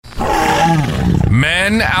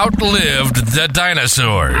Men outlived the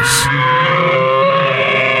dinosaurs.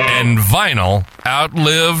 And vinyl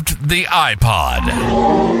outlived the iPod.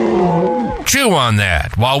 Chew on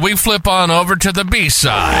that while we flip on over to the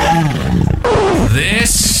B-side.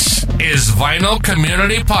 This is Vinyl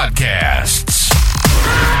Community Podcasts.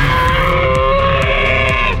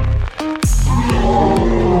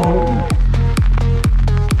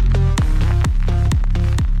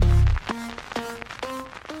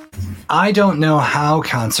 I don't know how,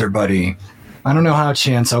 Concert Buddy. I don't know how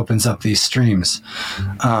Chance opens up these streams.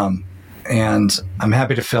 And I'm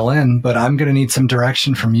happy to fill in, but I'm going to need some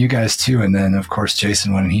direction from you guys too. And then, of course,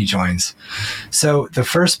 Jason when he joins. So the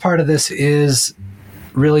first part of this is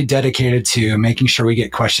really dedicated to making sure we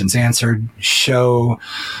get questions answered, show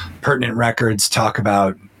pertinent records, talk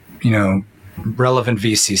about, relevant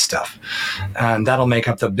VC stuff. And that'll make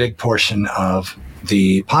up the big portion of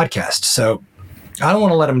the podcast. So I don't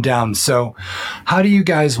want to let them down. So how do you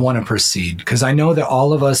guys want to proceed? Because I know that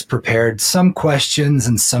all of us prepared some questions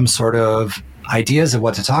and some sort of ideas of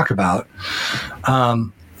what to talk about.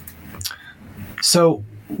 So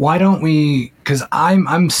why don't we, because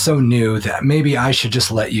I'm so new that maybe I should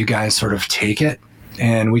just let you guys sort of take it.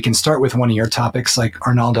 And we can start with one of your topics. Like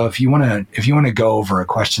Arnaldo, if you want to go over a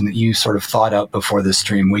question that you sort of thought up before the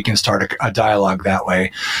stream, we can start a dialogue that way.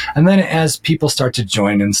 And then as people start to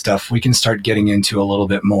join and stuff, we can start getting into a little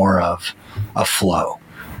bit more of a flow.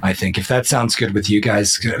 I think if that sounds good with you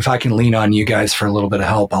guys, if I can lean on you guys for a little bit of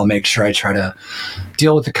help, I'll make sure I try to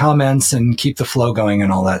deal with the comments and keep the flow going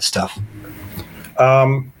and all that stuff.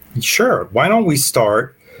 Sure. Why don't we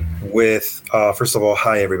start with, first of all,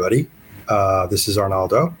 hi, everybody. This is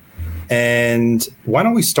Arnaldo. And why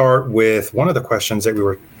don't we start with one of the questions that we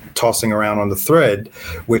were tossing around on the thread,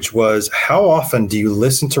 which was, how often do you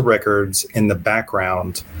listen to records in the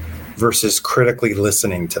background versus critically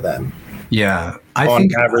listening to them? Yeah. On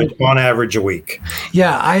average a week.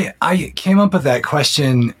 Yeah, I came up with that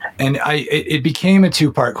question, and it became a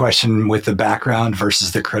two-part question with the background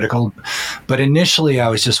versus the critical. But initially I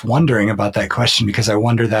was just wondering about that question because I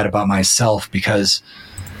wonder that about myself, because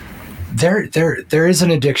there is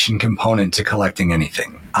an addiction component to collecting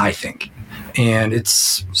anything, I think. And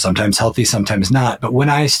it's sometimes healthy, sometimes not. But when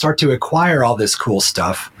I start to acquire all this cool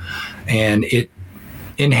stuff, and it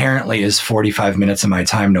inherently is 45 minutes of my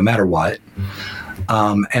time, no matter what,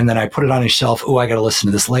 and then I put it on a shelf, I got to listen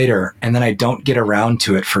to this later, and then I don't get around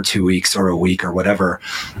to it for 2 weeks or a week or whatever,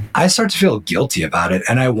 I start to feel guilty about it.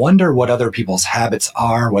 And I wonder what other people's habits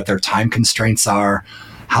are, what their time constraints are,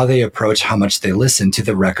 how they approach how much they listen to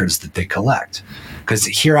the records that they collect. Because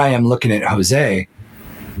here I am looking at Jose,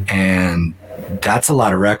 and that's a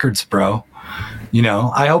lot of records, bro.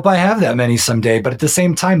 I hope I have that many someday, but at the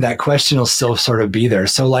same time, that question will still sort of be there.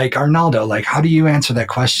 So like Arnaldo, how do you answer that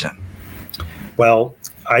question? Well,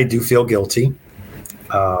 I do feel guilty.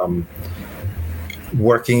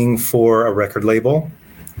 Working for a record label,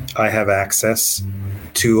 I have access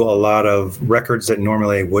to a lot of records that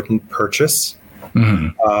normally I wouldn't purchase.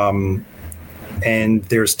 Mm-hmm. And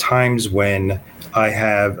there's times when I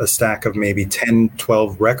have a stack of maybe 10,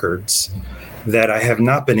 12 records that I have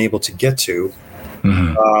not been able to get to,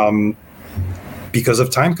 mm-hmm. Because of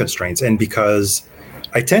time constraints, and because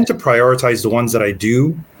I tend to prioritize the ones that I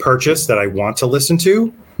do purchase that I want to listen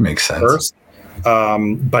to. Makes sense. First.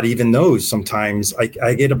 But even those, sometimes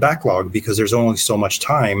I get a backlog because there's only so much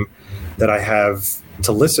time that I have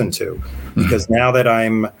to listen to. Because now that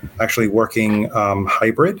I'm actually working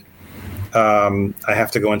hybrid, I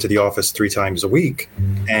have to go into the office 3 times a week.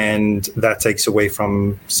 And that takes away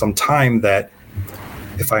from some time that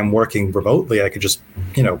if I'm working remotely, I could just,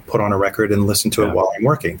 put on a record and listen to it while I'm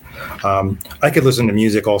working. I could listen to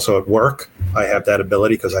music also at work. I have that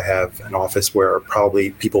ability because I have an office where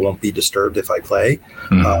probably people won't be disturbed if I play.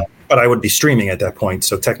 Mm-hmm. But I would be streaming at that point.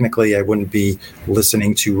 So technically I wouldn't be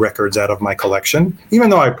listening to records out of my collection, even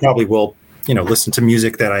though I probably will, listen to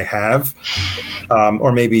music that I have.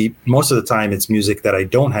 Or maybe most of the time it's music that I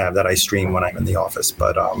don't have that I stream when I'm in the office.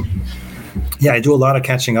 But I do a lot of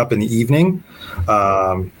catching up in the evening.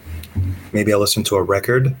 Maybe I listen to a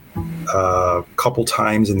record a couple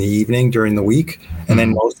times in the evening during the week. And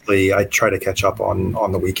then mostly I try to catch up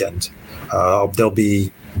on the weekend.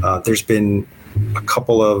 There's been a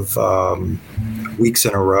couple of weeks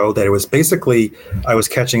in a row that it was basically I was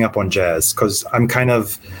catching up on jazz because I'm kind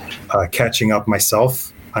of catching up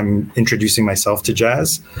myself. I'm introducing myself to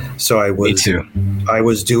jazz. So Me too. I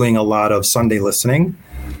was doing a lot of Sunday listening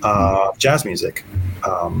jazz music.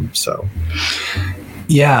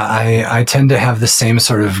 Yeah, I tend to have the same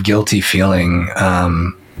sort of guilty feeling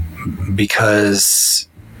because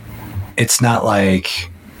it's not like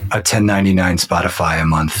a 1099 Spotify a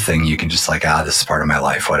month thing. You can just like, this is part of my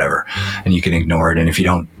life, whatever. And you can ignore it. And if you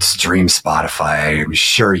don't stream Spotify, I'm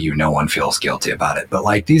sure no one feels guilty about it. But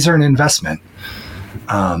like, these are an investment.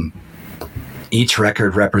 Each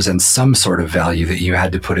record represents some sort of value that you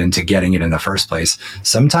had to put into getting it in the first place.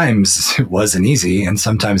 Sometimes it wasn't easy and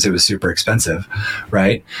sometimes it was super expensive,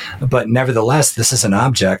 right? But nevertheless, this is an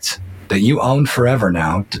object that you own forever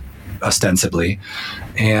now, ostensibly,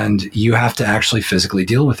 and you have to actually physically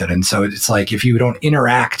deal with it. And so it's like, if you don't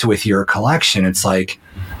interact with your collection, it's like,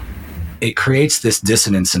 it creates this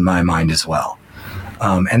dissonance in my mind as well.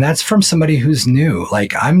 And that's from somebody who's new.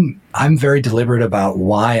 Like I'm very deliberate about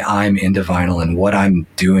why I'm into vinyl and what I'm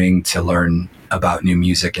doing to learn about new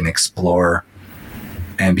music and explore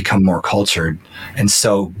and become more cultured. And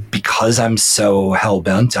so because I'm so hell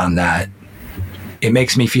bent on that, it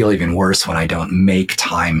makes me feel even worse when I don't make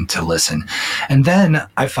time to listen. And then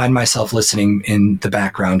I find myself listening in the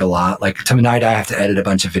background a lot. Like tonight I have to edit a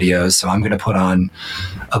bunch of videos, so I'm going to put on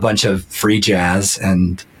a bunch of free jazz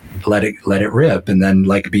and let it rip, and then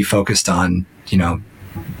like be focused on,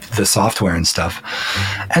 the software and stuff.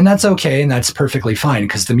 And that's okay. And that's perfectly fine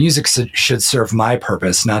because the music should serve my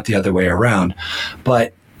purpose, not the other way around.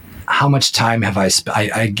 But how much time have I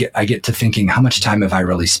get to thinking, how much time have I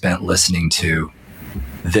really spent listening to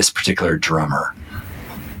this particular drummer,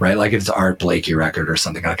 right? Like if it's Art Blakey record or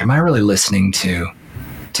something, like, am I really listening to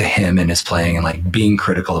him and his playing and like being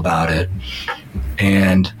critical about it?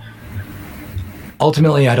 And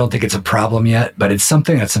ultimately, I don't think it's a problem yet, but it's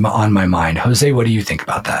something that's on my mind. Jose, what do you think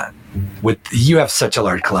about that? You have such a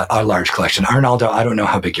large collection. Arnaldo, I don't know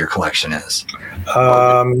how big your collection is.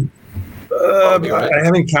 I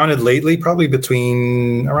haven't counted lately, probably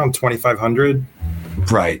between around 2,500.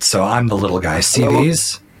 Right. So I'm the little guy. See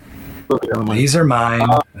these? These are mine,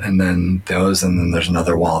 and then those, and then there's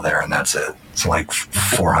another wall there, and that's it. It's like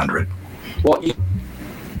 400. Well,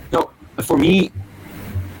 for me,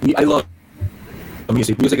 I love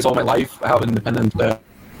music. Music is all my life. I have an independent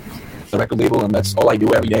record label, and that's all I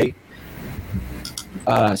do every day.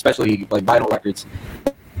 Especially like vinyl records.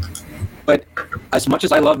 But as much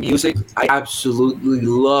as I love music, I absolutely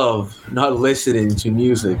love not listening to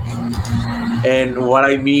music. And what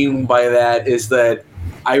I mean by that is that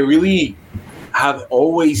I really have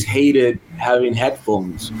always hated having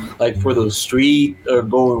headphones, like for the street or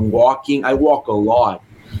walking. I walk a lot.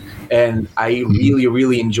 And I really,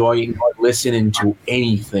 really enjoy not listening to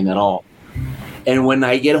anything at all. And when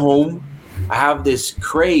I get home, I have this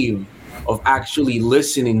crave of actually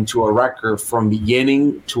listening to a record from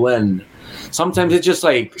beginning to end. Sometimes it's just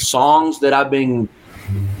like songs that I've been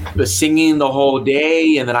singing the whole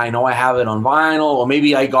day and that I know I have it on vinyl, or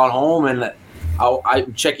maybe I got home and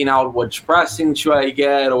I'm checking out which pressing should I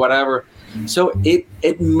get or whatever. So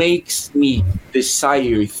it makes me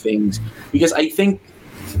desire things because I think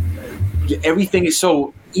everything is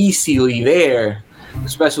so easily there,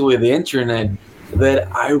 especially with the internet, that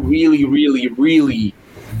I really, really, really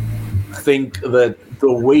think that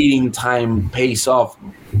the waiting time pays off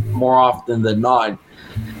more often than not.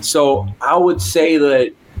 So I would say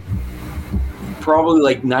that probably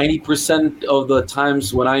like 90% of the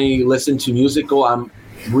times when I listen to musical, I'm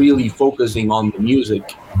really focusing on the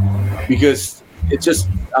music because it's just,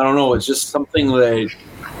 I don't know, it's just something that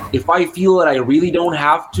if I feel that I really don't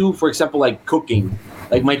have to, for example, like cooking,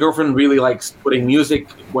 like my girlfriend really likes putting music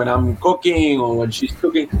when I'm cooking or when she's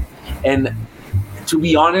cooking. And to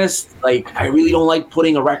be honest, like I really don't like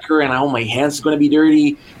putting a record and I know my hands are going to be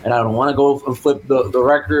dirty and I don't want to go and flip the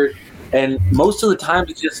record. And most of the time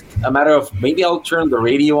it's just a matter of maybe I'll turn the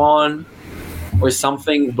radio on or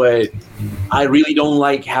something, but I really don't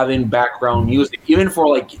like having background music, even for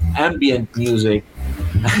like ambient music.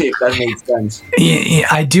 If that makes sense. Yeah,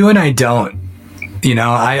 I do and I don't.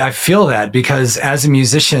 I feel that because as a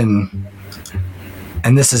musician,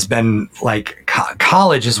 and this has been like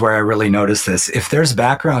college is where I really noticed this. If there's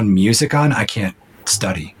background music on, I can't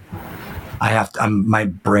study. My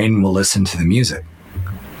brain will listen to the music.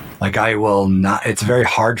 Like I will not. It's very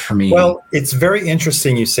hard for me. Well, it's very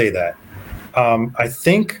interesting you say that. I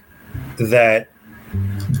think that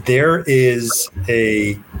there is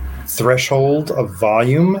a threshold of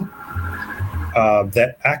volume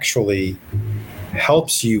that actually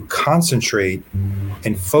helps you concentrate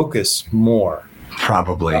and focus more.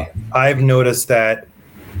 Probably. I've noticed that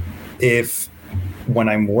while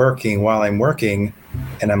I'm working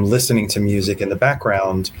and I'm listening to music in the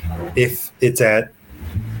background, if it's at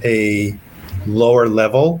a lower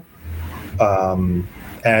level,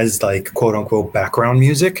 as like quote unquote background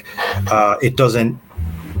music, it doesn't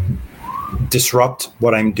disrupt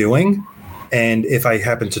what I'm doing. And if I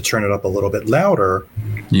happen to turn it up a little bit louder,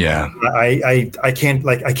 I can't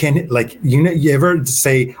you ever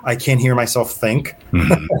say I can't hear myself think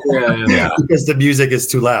because the music is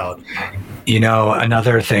too loud.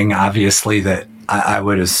 Another thing obviously that I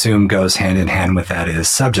would assume goes hand in hand with that is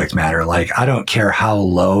subject matter. Like, I don't care how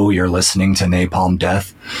low you're listening to Napalm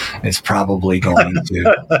Death, it's probably going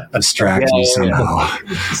to distract you somehow.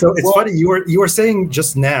 So it's funny, you were saying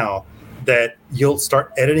just now that you'll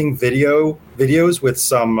start editing videos with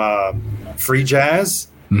some free jazz.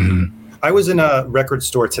 Mm-hmm. I was in a record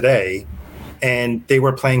store today and they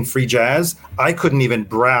were playing free jazz. I couldn't even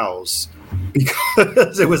browse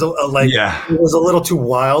because it was it was a little too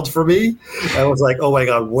wild for me. I was like, oh my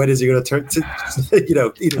God, when is he going to turn to,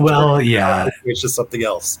 it's just something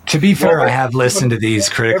else. To be fair, I have listened to these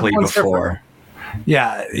critically before.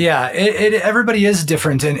 Different. Everybody is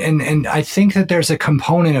different. And I think that there's a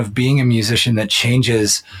component of being a musician that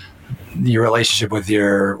changes your relationship with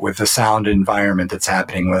the sound environment that's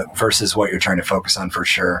happening versus what you're trying to focus on, for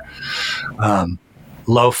sure.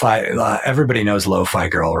 Lo-fi, everybody knows Lo-Fi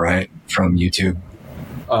Girl, right? From YouTube.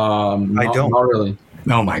 I don't. Not really.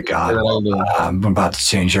 Oh my God. I'm about to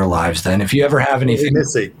change your lives then. If you ever have anything.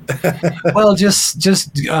 Well, just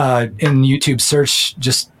in YouTube search,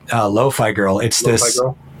 just Lo-Fi Girl. It's this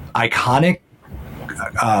iconic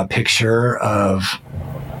picture of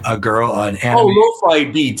a girl, an anime. Lo-fi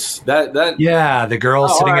beats. That. Yeah, the girl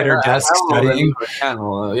sitting at her desk studying.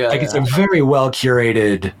 It's a very well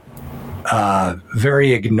curated,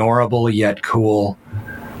 very ignorable yet cool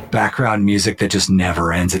background music that just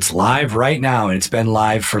never ends. It's live right now, and it's been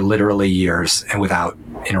live for literally years and without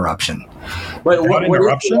interruption. But without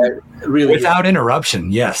interruption? Really? Without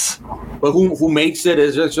interruption, yes. But who makes it?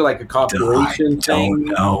 Is it just like a compilation thing?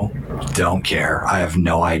 Don't care. I have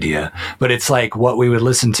no idea. But it's like what we would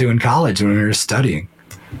listen to in college when we were studying.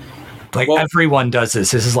 Like, everyone does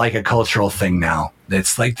this. This is like a cultural thing now.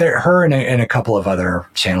 It's like her and a couple of other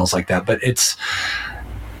channels like that. But it's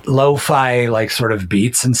lo-fi, like, sort of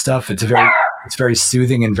beats and stuff. It's very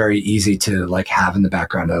soothing and very easy to like have in the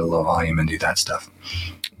background at a low volume and do that stuff.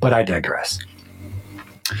 But I digress.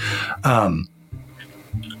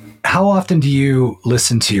 How often do you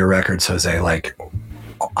listen to your records, Jose? Like,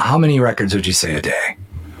 how many records would you say a day?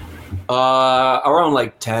 Around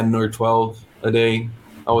like 10 or 12 a day,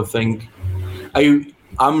 I would think. I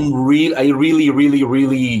really, really,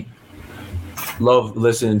 really love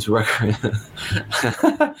listening to records.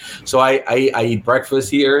 So I eat breakfast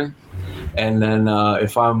here, and then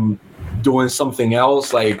if I'm doing something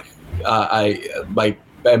else, I'm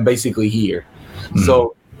basically here. Mm-hmm.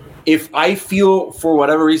 So if I feel for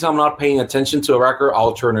whatever reason I'm not paying attention to a record,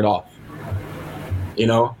 I'll turn it off.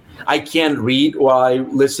 I can't read while I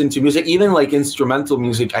listen to music, even like instrumental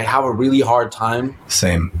music. I have a really hard time.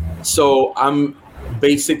 Same. So I'm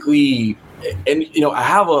basically, and I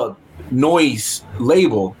have a noise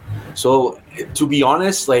label. So to be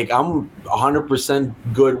honest, like, I'm 100%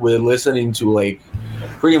 good with listening to like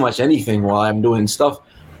pretty much anything while I'm doing stuff.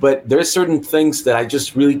 But there's certain things that I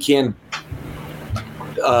just really can't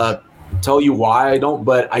tell you why I don't,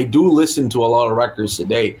 but I do listen to a lot of records a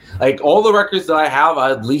day. Like, all the records that I have,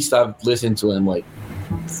 at least I've listened to them like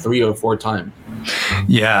 3 or 4 times.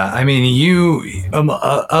 Yeah, I mean, you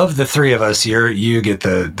of the three of us, you get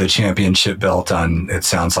the championship belt on. It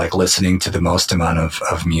sounds like listening to the most amount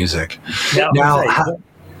of music.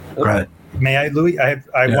 Right? May I, Louis? I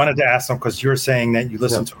wanted to ask them, because you're saying that you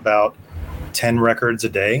listen to about 10 records a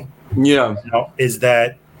day. Yeah. Is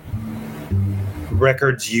that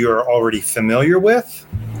records you're already familiar with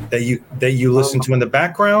that you listen to in the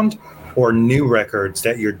background, or new records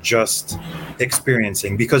that you're just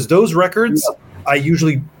experiencing? Because those records, I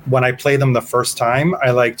usually, when I play them the first time,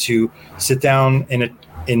 I like to sit down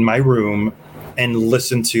in my room and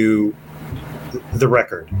listen to the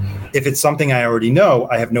record. If it's something I already know,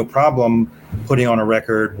 I have no problem putting on a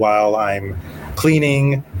record while I'm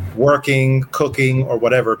cleaning, working, cooking, or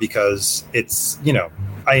whatever, because it's,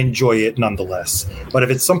 I enjoy it nonetheless. But if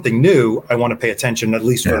it's something new, I want to pay attention, at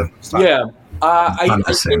least for the first time. Yeah. I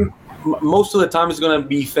think most of the time it's going to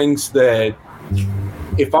be things that,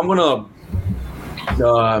 if I'm going to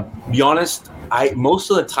be honest, most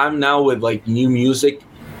of the time now with like new music,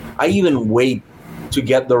 I even wait to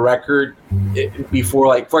get the record before,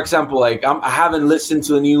 like, for example, like I haven't listened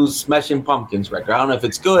to the new Smashing Pumpkins record. I don't know if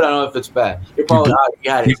it's good. I don't know if it's bad. You're probably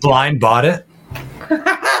you blind bought it.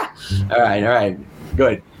 All right,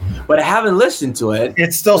 good. But I haven't listened to it.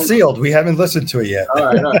 It's still sealed. We haven't listened to it yet.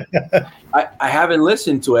 All right. I haven't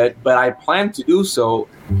listened to it, but I plan to do so.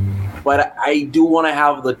 But I do want to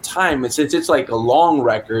have the time, and since it's like a long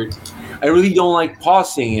record, I really don't like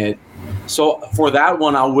pausing it So for that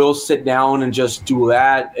one, I will sit down and just do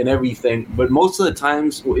that and everything. But most of the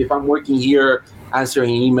times, if I'm working here,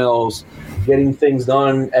 answering emails, getting things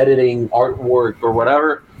done, editing artwork or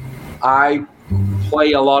whatever, I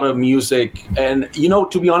play a lot of music. And, you know,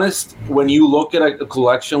 to be honest, when you look at a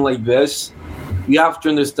collection like this, you have to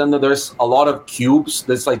understand that there's a lot of cubes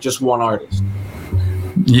that's like just one artist.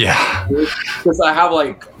 Yeah. Because I have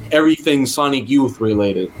like everything Sonic Youth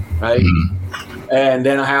related, right? And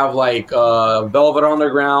then I have like Velvet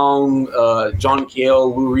Underground, John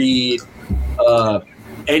Cale, Lou Reed,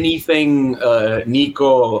 anything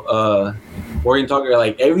Nico, Orient Tucker,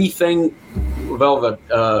 like everything Velvet.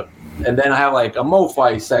 And then I have like a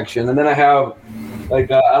Mo-Fi section, and then I have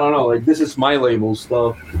like I don't know, like this is my label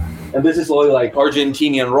stuff, and this is like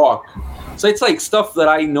Argentinian rock. So it's like stuff that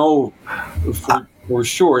I know for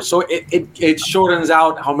sure. So it shortens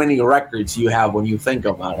out how many records you have when you think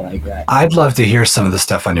about it like that. I'd love to hear some of the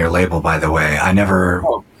stuff on your label, by the way. I never,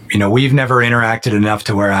 we've never interacted enough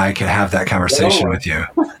to where I could have that conversation with you.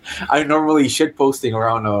 I'm normally shit posting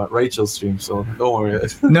around Rachel's stream, so don't worry.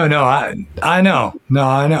 No, I know. No,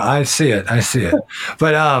 I know. I see it.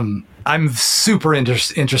 But I'm super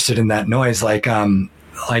interested in that noise.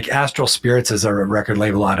 Like Astral Spirits is a record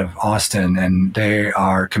label out of Austin, and they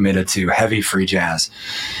are committed to heavy free jazz.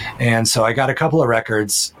 And so I got a couple of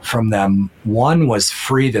records from them. One was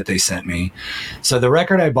free that they sent me. So the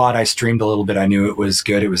record I bought, I streamed a little bit. I knew it was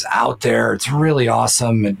good. It was out there. It's really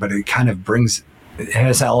awesome, but it kind of it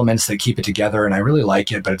has elements that keep it together, and I really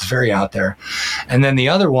like it, but it's very out there. And then the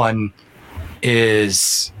other one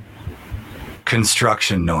is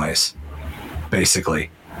construction noise,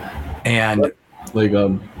 basically. And like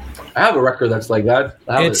I have a record that's like that.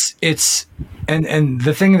 And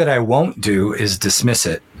the thing that I won't do is dismiss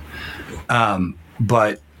it.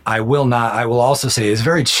 But I will also say it's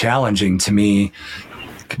very challenging to me,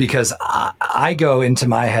 because I go into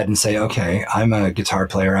my head and say, okay, I'm a guitar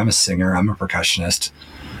player, I'm a singer, I'm a percussionist,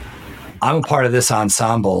 I'm a part of this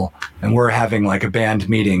ensemble, and we're having like a band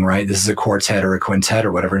meeting, right? This is a quartet or a quintet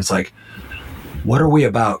or whatever. It's like, what are we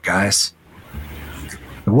about, guys?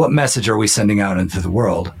 What message are we sending out into the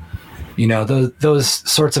world? Those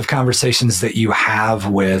sorts of conversations that you have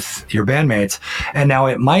with your bandmates. And now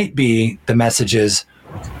it might be the message is,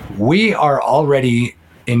 we are already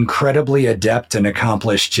incredibly adept and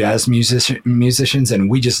accomplished jazz musicians, and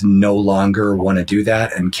we just no longer want to do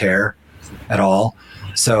that and care at all.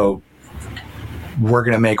 So we're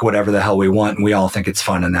going to make whatever the hell we want, and we all think it's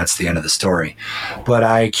fun, and that's the end of the story. But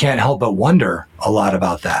I can't help but wonder a lot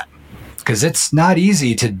about that, because it's not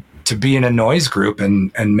easy to be in a noise group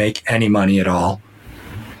and make any money at all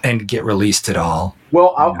and get released at all.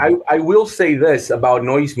 Well, I will say this about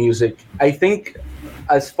noise music. I think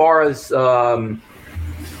as far as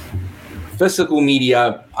physical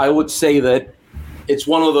media, I would say that it's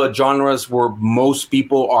one of the genres where most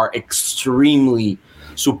people are extremely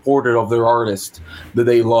supportive of their artist that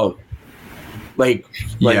they love. Like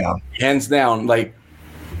hands down, like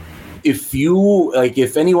if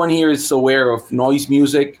anyone here is aware of noise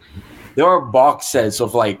music, there are box sets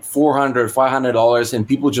of like $400, $500, and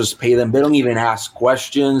people just pay them. They don't even ask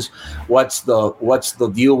questions. What's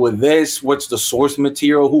the deal with this? What's the source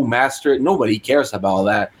material? Who mastered it? Nobody cares about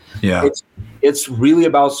that. Yeah. It's really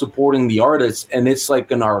about supporting the artists, and it's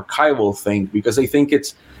like an archival thing, because I think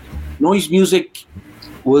noise music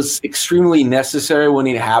was extremely necessary when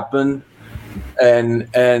it happened.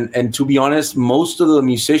 And to be honest, most of the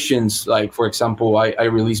musicians, like for example, I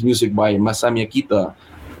released music by Masami Akita,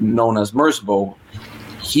 known as Merzbow.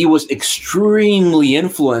 He was extremely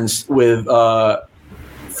influenced with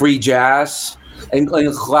free jazz and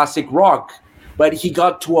classic rock, but he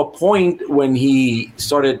got to a point when he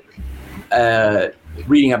started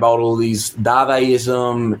reading about all these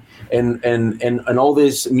Dadaism and all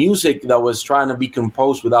this music that was trying to be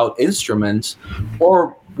composed without instruments,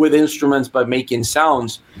 or with instruments but making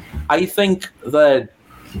sounds. I think that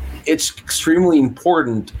it's extremely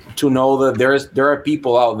important to know that there are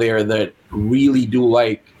people out there that really do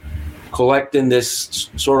like collecting this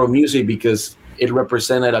sort of music, because it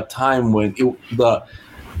represented a time when the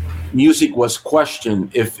music was questioned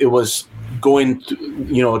if it was going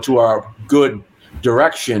to a good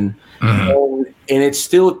direction. Mm-hmm. And it's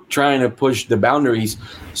still trying to push the boundaries.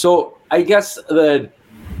 So I guess that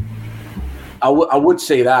I would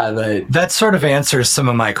say that sort of answers some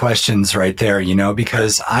of my questions right there,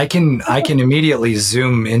 because I can immediately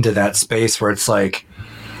zoom into that space where it's like,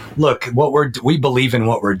 look, we believe in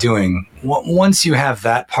what we're doing. Once you have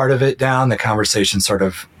that part of it down, the conversation sort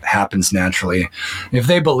of happens naturally. If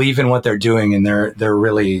they believe in what they're doing and they're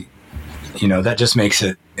really, that just makes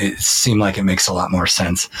it it seem like it makes a lot more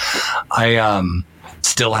sense. I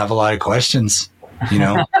still have a lot of questions, you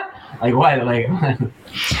know. Like what? Like,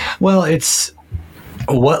 Well, it's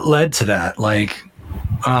what led to that. Like,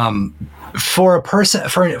 for a person,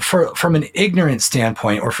 from an ignorant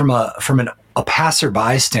standpoint, or from a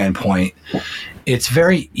passerby standpoint, it's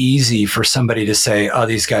very easy for somebody to say, "Oh,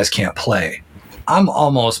 these guys can't play." I'm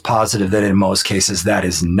almost positive that in most cases that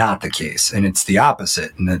is not the case, and it's the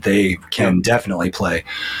opposite, and that they can definitely play.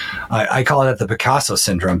 I call it the Picasso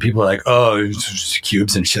syndrome. People are like, "Oh, it's just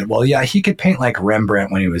cubes and shit." Well, yeah, he could paint like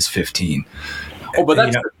Rembrandt when he was 15. oh, but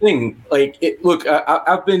that's the thing. Like, look,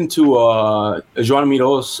 I've been to Joan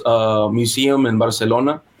Mirós museum in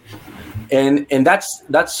Barcelona, and that's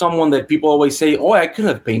someone that people always say, "Oh, I could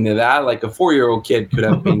have painted that." Like a 4-year-old kid could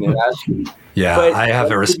have painted that. Yeah, but I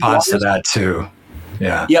have a response to that too.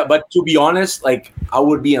 Yeah. Yeah, but to be honest, like, I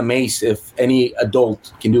would be amazed if any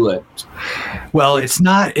adult can do it. Well, it's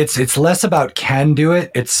not. It's less about can do it.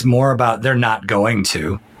 It's more about they're not going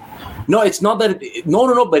to. No, it's not that.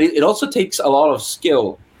 No. But it also takes a lot of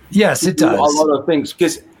skill. Yes, it does. A lot of things,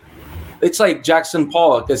 because it's like Jackson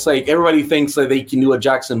Pollock. It's like everybody thinks that they can do a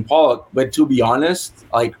Jackson Pollock, but to be honest,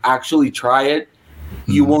 like, actually try it,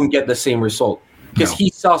 you won't get the same result, because he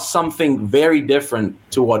saw something very different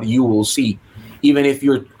to what you will see. Even if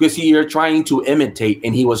you're trying to imitate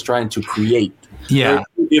and he was trying to create. Yeah.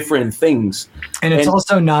 Different things. And it's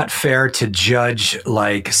also not fair to judge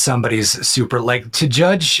like somebody's to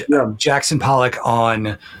judge Jackson Pollock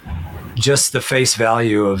on just the face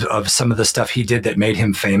value of some of the stuff he did that made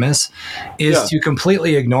him famous is to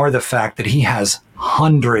completely ignore the fact that he has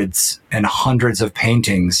hundreds and hundreds of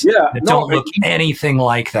paintings that don't look anything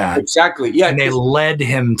like that. Exactly. Yeah. And they led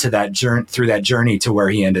him to that through that journey to where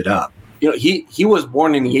he ended up. You know, he was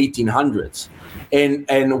born in the 1800s,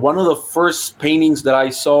 and one of the first paintings that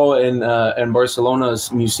I saw in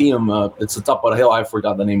Barcelona's museum, it's the top of the hill. I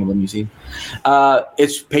forgot the name of the museum.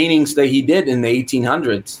 It's paintings that he did in the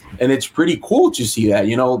 1800s, and it's pretty cool to see that.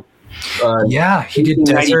 You know. He did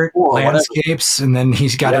desert landscapes, and then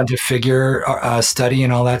he's got into figure study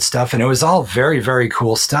and all that stuff, and it was all very, very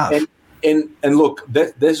cool stuff. And look,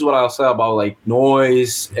 this is what I'll say about like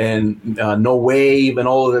noise and no wave and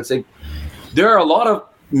all of that thing. There are a lot of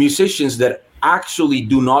musicians that actually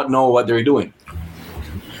do not know what they're doing,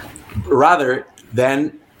 rather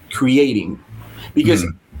than creating, because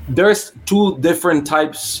there's two different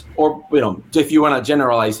types, or if you want to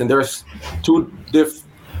generalize, and there's two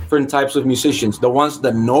different types of musicians: the ones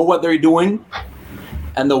that know what they're doing,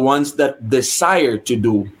 and the ones that desire to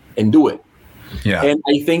do it. Yeah. And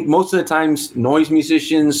I think most of the times, noise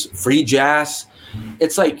musicians, free jazz,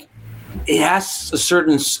 it's like it has a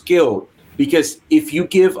certain skill, because if you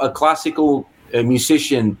give a classical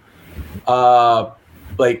musician,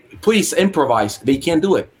 like, please improvise, they can't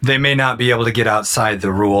do it. They may not be able to get outside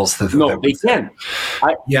the rules. No, they can.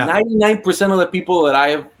 99% of the people that I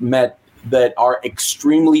have met that are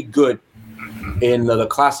extremely good in the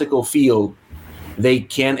classical field, they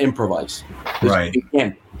can improvise. Right. They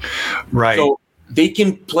can. Right. So they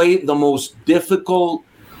can play the most difficult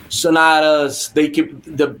sonatas. They can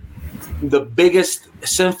the biggest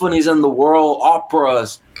symphonies in the world,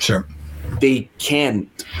 operas. Sure. They can't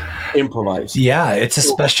improvise. Yeah, it's a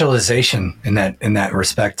specialization in that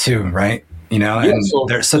respect too, right? You know, and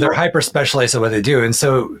they're hyper specialized at what they do, and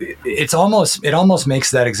so it almost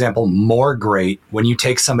makes that example more great when you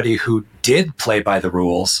take somebody who did play by the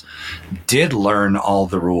rules, did learn all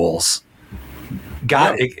the rules,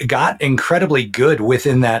 got incredibly good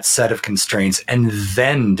within that set of constraints, and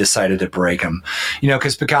then decided to break them. You know,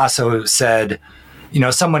 because Picasso said, you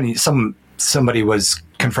know, somebody was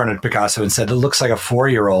confronted Picasso and said, "It looks like a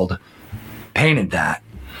 4-year-old painted that."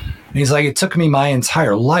 And he's like, "It took me my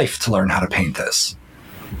entire life to learn how to paint this."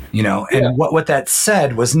 You know, and what that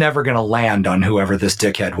said was never going to land on whoever this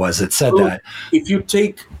dickhead was that said that. If you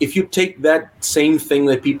take that same thing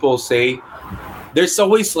that people say, there's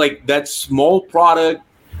always like that small product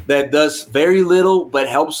that does very little but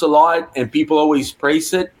helps a lot, and people always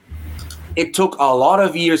praise it. It took a lot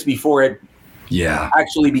of years before it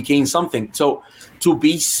actually became something. So to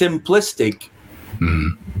be simplistic,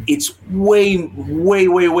 it's way, way,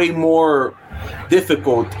 way, way more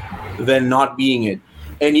difficult than not being it.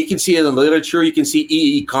 And you can see it in the literature. You can see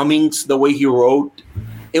E.E. Cummings, the way he wrote.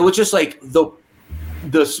 It was just like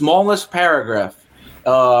the smallest paragraph.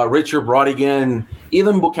 Richard Brodigan,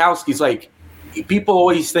 even Bukowski's, like, people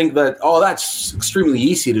always think that, oh, that's extremely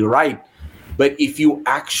easy to write. But if you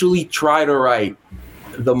actually try to write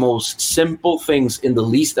the most simple things in the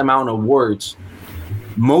least amount of words,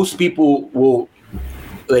 most people will,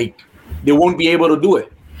 like, they won't be able to do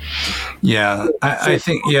it. Yeah, I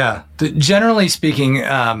think, yeah. Generally speaking,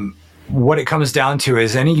 what it comes down to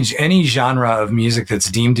is any genre of music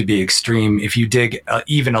that's deemed to be extreme, if you dig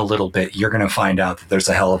even a little bit, you're going to find out that there's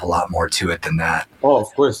a hell of a lot more to it than that. Oh,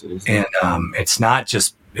 of course it is. And it's not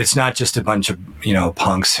just a bunch of,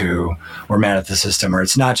 punks who were mad at the system, or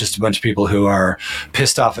it's not just a bunch of people who are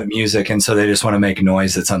pissed off at music and so they just want to make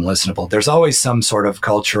noise that's unlistenable. There's always some sort of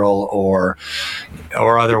cultural or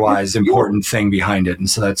otherwise important thing behind it, and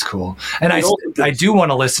so that's cool. And I do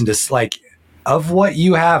want to listen to, like, of what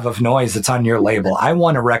you have of noise that's on your label, I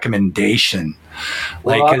want a recommendation,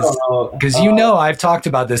 like, because I've talked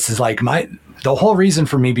about this, is like the whole reason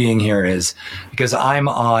for me being here is because I'm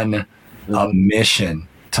on a mission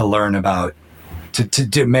to learn about,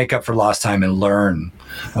 to make up for lost time and learn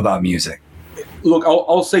about music. Look,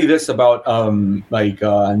 I'll say this about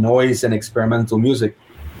noise and experimental music.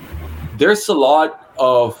 There's a lot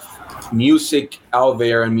of music out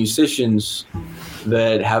there and musicians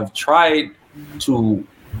that have tried to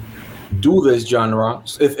do this genre.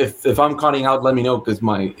 If I'm cutting out, let me know, because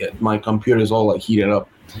my computer is all like heated up.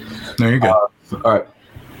 There you go. All right.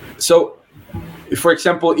 So, for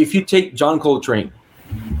example, if you take John Coltrane,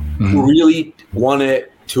 who really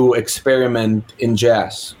wanted to experiment in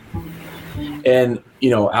jazz, and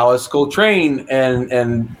Alice Coltrane,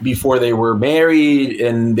 and before they were married,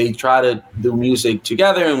 and they tried to do music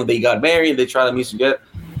together, and when they got married, they tried to music together.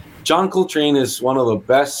 John Coltrane is one of the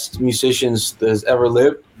best musicians that has ever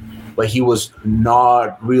lived, but he was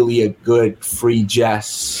not really a good free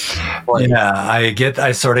jazz player. Yeah,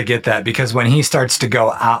 I sort of get that, because when he starts to go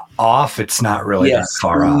off, it's not really that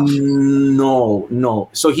far off. No.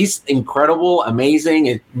 So he's incredible, amazing.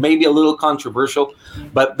 It may be a little controversial,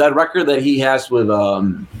 but that record that he has with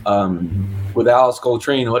Alice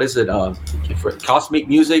Coltrane, what is it? Cosmic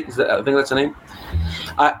Music, I think that's the name.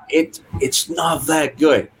 It's not that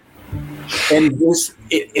good. And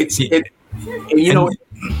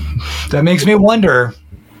that makes me wonder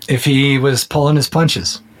if he was pulling his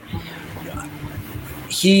punches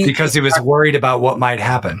because he was worried about what might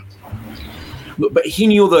happen. But he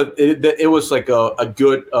knew that it was like a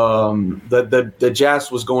good that the jazz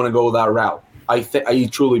was going to go that route. I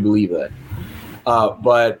truly believe that.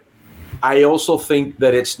 But I also think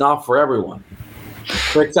that it's not for everyone.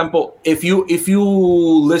 For example, if you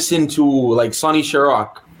listen to like Sonny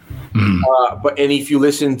Sharrock, and if you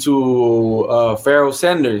listen to Pharoah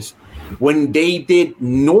Sanders, when they did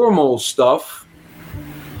normal stuff,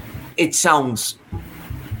 it sounds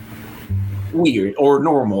weird or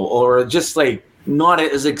normal or just like not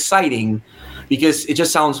as exciting, because it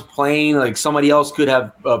just sounds plain. Like somebody else could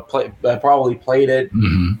have probably played it,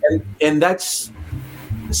 and that's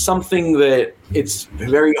something that it's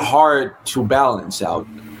very hard to balance out.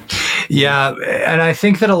 Yeah, and I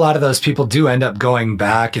think that a lot of those people do end up going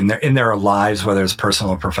back in their lives, whether it's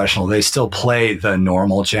personal or professional. They still play the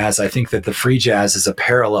normal jazz. I think that the free jazz is a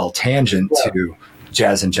parallel tangent to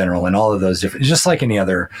jazz in general, and all of those different, just like any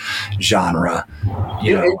other genre.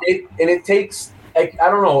 It takes, like, I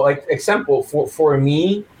don't know, like, example for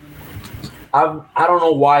me, I don't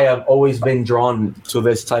know why I've always been drawn to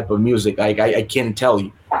this type of music. I can't tell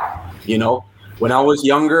you. When I was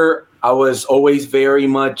younger, I was always very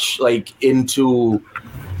much like into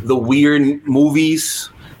the weird movies,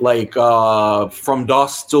 like From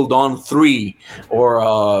Dusk Till Dawn 3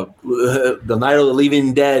 or The Night of the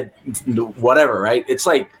Living Dead, whatever, right? It's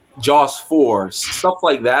like Jaws 4, stuff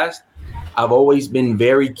like that. I've always been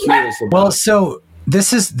very curious about. Well, so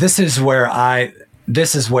this is where I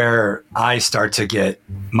start to get,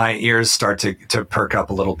 my ears start to perk up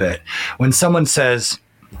a little bit. When someone says,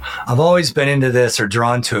 I've always been into this or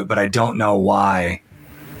drawn to it, but I don't know why,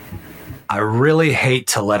 I really hate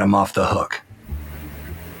to let them off the hook.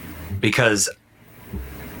 Because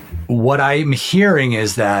what I'm hearing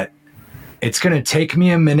is that it's going to take me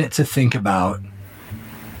a minute to think about.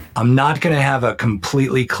 I'm not going to have a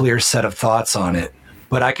completely clear set of thoughts on it,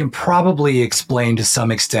 but I can probably explain to some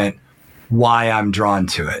extent why I'm drawn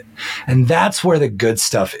to it. And that's where the good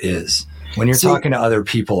stuff is. When you're talking to other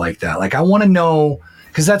people like that, like, I want to know,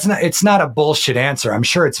 because it's not a bullshit answer. I'm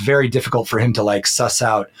sure it's very difficult for him to like suss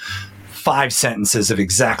out 5 sentences of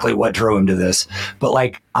exactly what drove him to this. But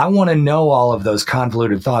like, I want to know all of those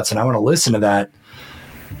convoluted thoughts, and I want to listen to that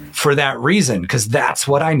for that reason, because that's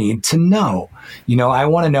what I need to know. I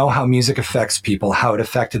want to know how music affects people, how it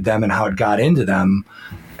affected them, and how it got into them,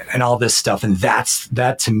 and all this stuff. And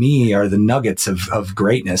that to me are the nuggets of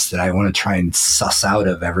greatness that I want to try and suss out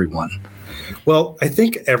of everyone. Well, I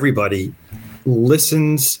think everybody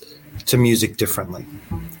listens to music differently.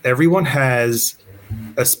 Everyone has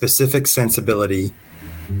a specific sensibility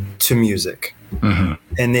to music,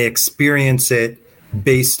 and they experience it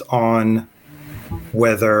based on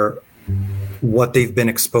whether what they've been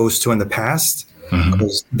exposed to in the past.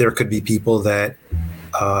 Because there could be people that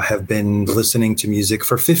have been listening to music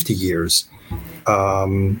for 50 years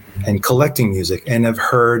and collecting music and have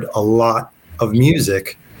heard a lot of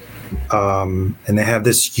music, and they have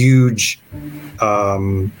this huge,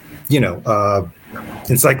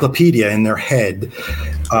 encyclopedia in their head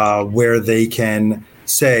where they can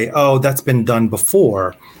say, oh, that's been done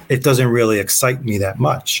before. It doesn't really excite me that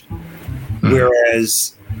much.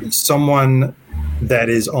 Whereas someone that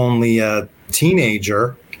is only a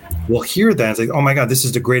teenager will hear that and say, oh my God, this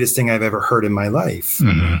is the greatest thing I've ever heard in my life.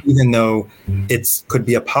 Even though it could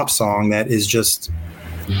be a pop song that is just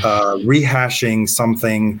rehashing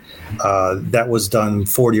something that was done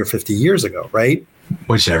 40 or 50 years ago, right?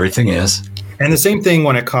 Which everything is. And the same thing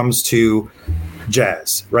when it comes to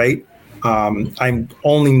jazz, right? I'm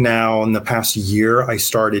only now in the past year, I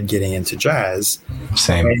started getting into jazz.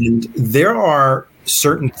 Same. And there are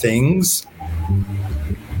certain things.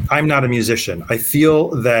 I'm not a musician. I feel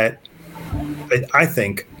that I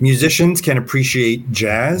think musicians can appreciate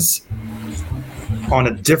jazz on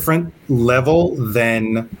a different level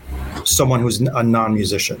than someone who's a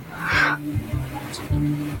non-musician.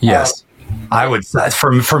 Yes. I would,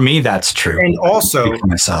 for me, that's true. And also, for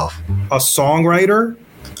myself, a songwriter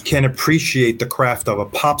can appreciate the craft of a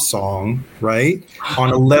pop song, right? On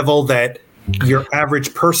a level that your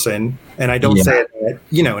average person, and I don't say it,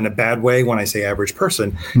 in a bad way when I say average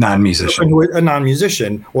person, non-musician, a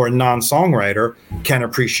non-musician or a non-songwriter can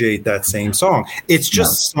appreciate that same song. It's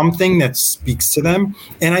just something that speaks to them.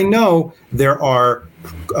 And I know there are,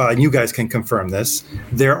 you guys can confirm this,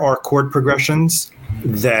 there are chord progressions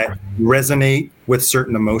that resonate with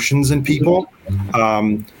certain emotions in people.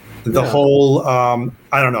 The whole, I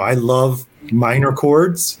don't know, I love minor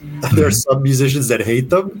chords. There are some musicians that hate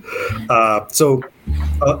them. So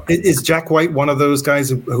is Jack White one of those guys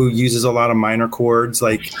who uses a lot of minor chords?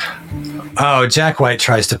 Oh, Jack White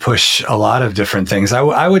tries to push a lot of different things.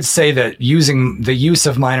 I would say that the use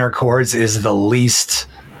of minor chords is the least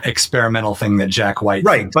experimental thing that Jack White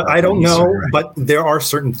right, but I don't know. But there are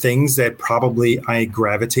certain things that probably I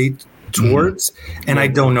gravitate towards, and I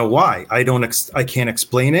don't know why. I can't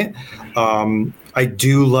explain it. I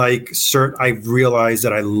do like I've realized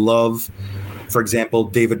that I love, for example,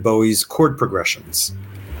 David Bowie's chord progressions.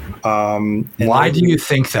 Why do you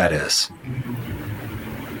think that is?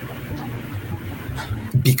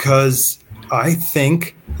 Because I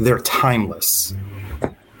think they're timeless.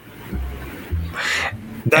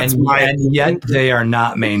 And yet they are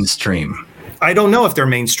not mainstream. I don't know if they're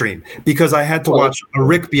mainstream because I had to watch a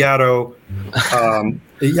Rick Beato. I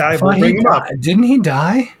will bring him up. Didn't he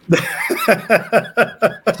die?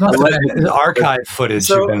 Archive footage.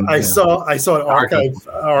 So I saw an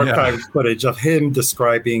archive footage of him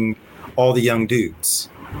describing all the young dudes.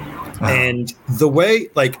 Wow. And the way,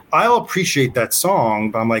 I'll appreciate that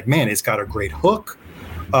song, but I'm like, man, it's got a great hook.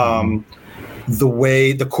 The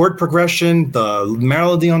way, the chord progression, the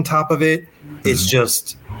melody on top of it, it's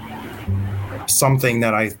just something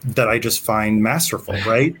that I just find masterful,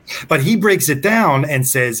 right? But he breaks it down and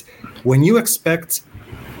says, when you expect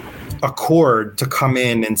a chord to come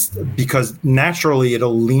in, and because naturally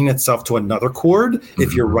it'll lean itself to another chord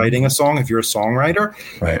if you're writing a song, if you're a songwriter,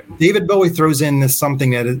 right? David Bowie throws in this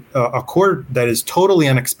something that is a chord that is totally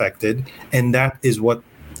unexpected, and that is what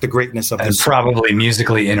the greatness of this song. Probably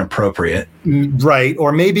musically inappropriate, right?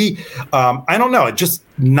 Or maybe I don't know, just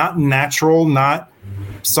not natural, not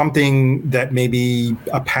something that maybe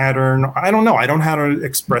a pattern. I don't know. I don't know how to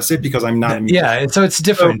express it because I'm not. So it's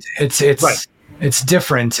different. It's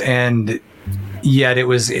different, and yet it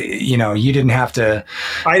was. You didn't have to.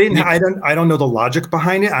 I don't know the logic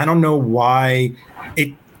behind it. I don't know why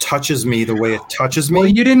it touches me the way it touches me. Well,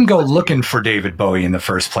 you didn't go looking for David Bowie in the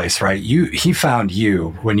first place, right? He found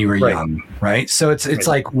you when you were young, right? So it's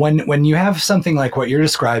like when you have something like what you're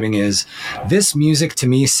describing is this music to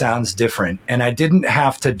me sounds different, and I didn't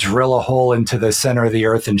have to drill a hole into the center of the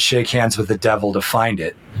earth and shake hands with the devil to find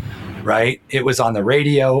it, right? It was on the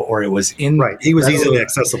radio, or it was in He was easily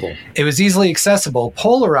accessible. It was easily accessible,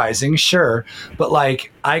 polarizing, sure, but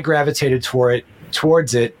I gravitated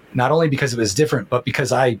towards it. Not only because it was different, but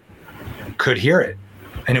because I could hear it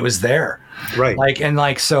and it was there. Right.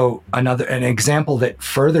 So an example that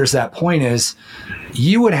furthers that point is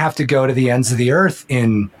you would have to go to the ends of the earth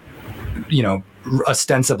in,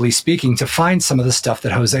 ostensibly speaking, to find some of the stuff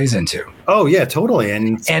that Jose's into. Oh yeah, totally.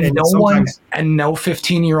 And no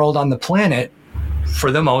 15-year-old on the planet,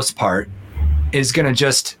 for the most part, is going to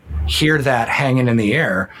just hear that hanging in the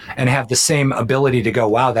air and have the same ability to go,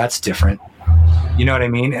 wow, that's different. You know what I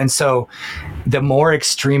mean? And so the more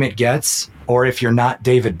extreme it gets, or if you're not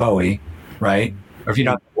David Bowie, right? Or if you're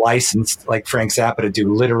not licensed like Frank Zappa to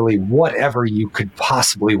do literally whatever you could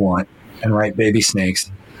possibly want and write Baby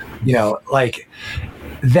Snakes, you know, like,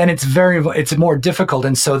 then it's more difficult.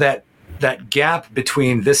 And so that gap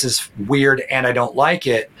between this is weird and I don't like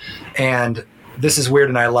it, and this is weird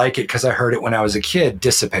and I like it because I heard it when I was a kid,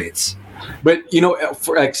 dissipates. But, you know,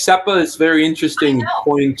 for like Zappa is very interesting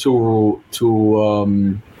point to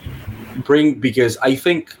bring, because I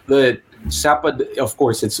think that Zappa, of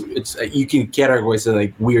course, it's you can categorize it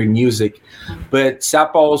like weird music, but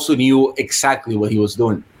Zappa also knew exactly what he was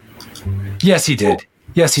doing. Yes, he did.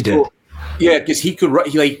 Yes, he did. So, yeah, because he could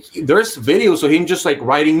write. There's videos of him just like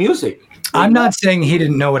writing music. I'm not saying he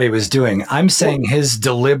didn't know what he was doing. I'm saying his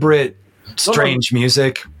deliberate, strange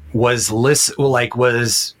music was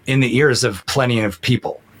in the ears of plenty of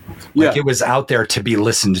people. Like, it was out there to be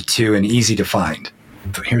listened to and easy to find.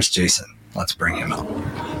 But here's Jason. Let's bring him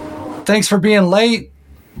up. Thanks for being late.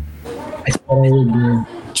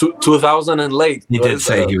 2000 and late. He did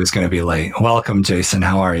say he was going to be late. Welcome, Jason.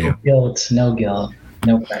 How are you? No guilt.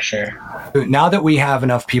 No pressure. Now that we have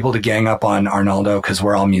enough people to gang up on Arnaldo, because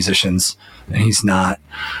we're all musicians and he's not,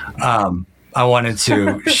 I wanted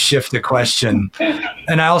to shift the question.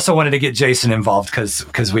 And I also wanted to get Jason involved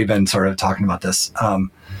because we've been sort of talking about this. And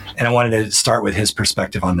I wanted to start with his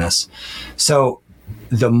perspective on this. So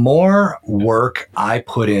the more work I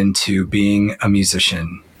put into being a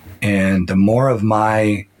musician, and the more of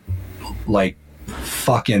my like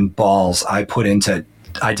fucking balls I put into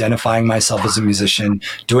identifying myself as a musician,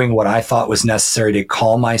 doing what I thought was necessary to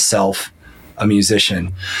call myself a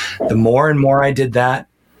musician, the more and more I did that,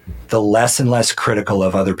 the less and less critical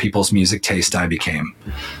of other people's music taste I became.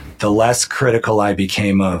 The less critical I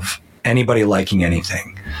became of anybody liking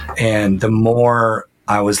anything. And the more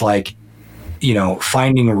I was like, you know,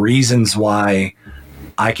 finding reasons why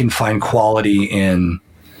I can find quality in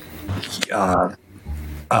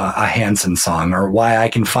a Hanson song, or why I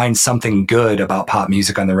can find something good about pop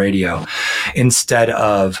music on the radio, instead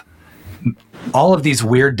of all of these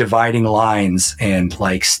weird dividing lines and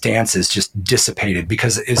like stances just dissipated.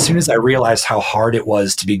 Because as soon as I realized how hard it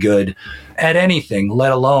was to be good at anything,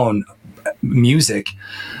 let alone music,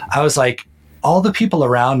 I was like, all the people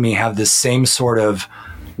around me have this same sort of,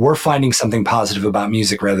 we're finding something positive about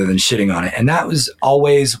music rather than shitting on it. And that was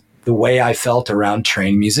always the way I felt around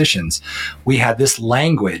trained musicians. We had this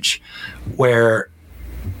language where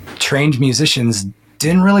trained musicians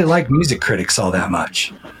didn't really like music critics all that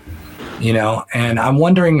much, you know? And I'm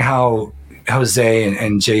wondering how Jose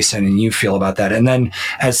and Jason and you feel about that. And then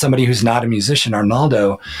as somebody who's not a musician,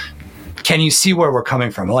 Arnaldo, can you see where we're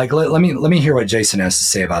coming from? Like, let me hear what Jason has to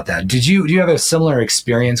say about that. Do you have a similar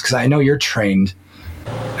experience? Because I know you're trained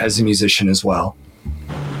as a musician as well.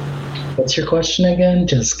 What's your question again?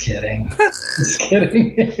 Just kidding. Just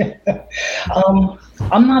kidding.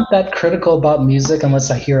 I'm not that critical about music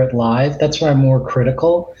unless I hear it live. That's where I'm more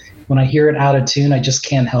critical. When I hear it out of tune, I just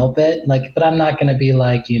can't help it. Like, but I'm not going to be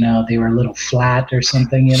like, you know, they were a little flat or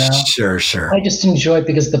something, you know? Sure. I just enjoy it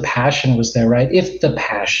because the passion was there, right? If the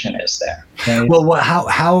passion is there. Right? Well,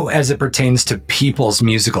 how as it pertains to people's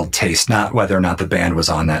musical taste, not whether or not the band was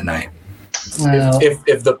on that night. Well,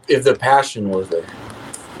 if the passion was there.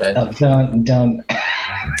 Don't.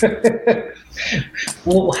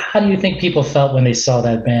 Well, how do you think people felt when they saw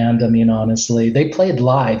that band? I mean, honestly, they played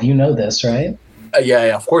live. You know this, right?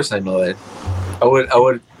 Yeah, of course I know that. I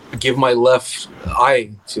would give my left eye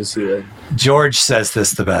to see that. George says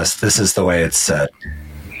this the best. This is the way it's said.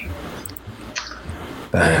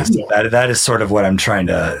 That is sort of what I'm trying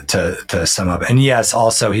to sum up. And yes,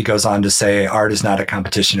 also he goes on to say, art is not a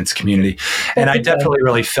competition, it's community. And I definitely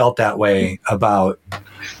really felt that way about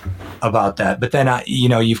that. But then,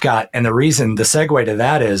 you've got, and the segue to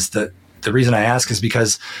that is that the reason I ask is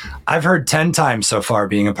because I've heard 10 times so far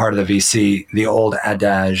being a part of the VC, the old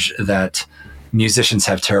adage that musicians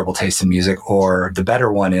have terrible taste in music, or the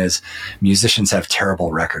better one is musicians have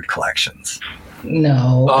terrible record collections.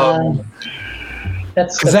 No.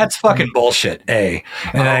 That's fucking bullshit, A.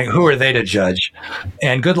 And who are they to judge?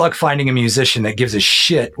 And good luck finding a musician that gives a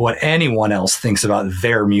shit what anyone else thinks about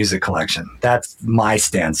their music collection. That's my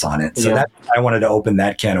stance on it. So I wanted to open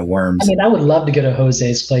that can of worms. I mean, I would love to go to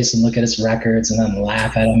Jose's place and look at his records and then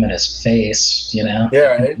laugh at him in his face, you know? Yeah,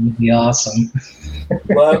 right? It would be awesome.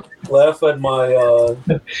 laugh at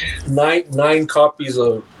my 9 copies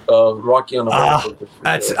of Rocky on the Mountain.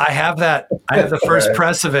 I have that. I have the first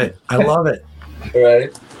press of it. I love it.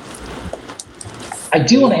 Right. I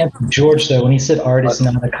do want to answer George though when he said art is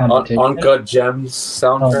not a competition. Uncut Gems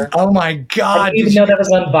soundtrack. Oh my I God! didn't even know that was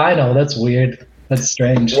on vinyl. That's weird. That's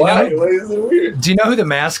strange. Why? Why is it weird? Do you know who the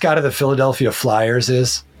mascot of the Philadelphia Flyers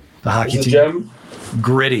is? The hockey Is it team. Gem?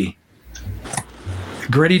 Gritty.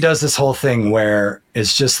 Gritty does this whole thing where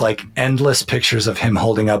it's just like endless pictures of him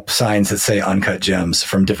holding up signs that say "Uncut Gems"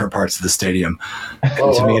 from different parts of the stadium.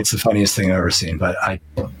 And to me, it's the funniest thing I've ever seen. But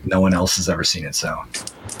no one else has ever seen it. So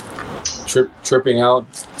Tripping out.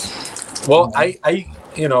 Well, I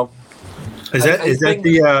you know, Is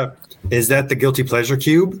that the guilty pleasure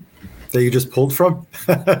cube that you just pulled from?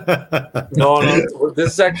 no.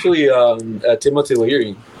 This is actually Timothy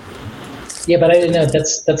Leary. Yeah, but I didn't know.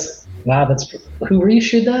 That's wow. That's who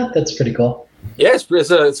reissued that. That's pretty cool. Yeah,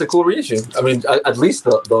 it's a cool reissue. I mean, at least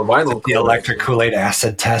the vinyl. the electric Kool-Aid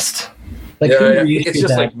acid test. Like, Yeah, who yeah. reissued It's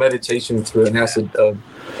just that? like meditation through an acid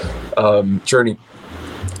journey.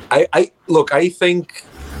 I look. I think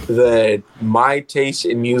that my taste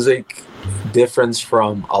in music differs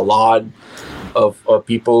from a lot of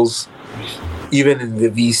people's, even in the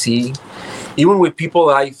VC. Even with people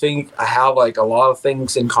that I think I have like a lot of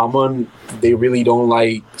things in common, they really don't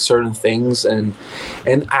like certain things, and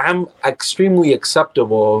I'm extremely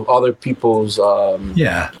acceptable of other people's.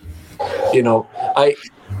 Yeah. You know, I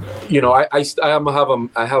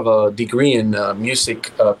have a degree in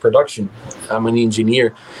music production. I'm an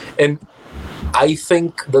engineer, and I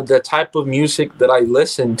think that the type of music that I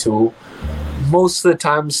listen to, most of the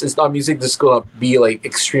times, it's not music that's gonna be like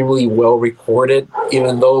extremely well recorded.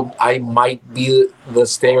 Even though I might be the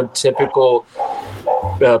stereotypical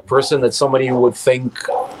person that somebody would think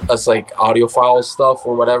as like audiophile stuff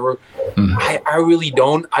or whatever. I really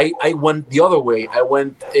don't. I went the other way. I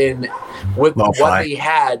went in with Lo-fi. what they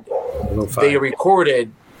had. They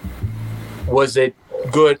recorded. Was it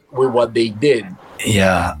good with what they did?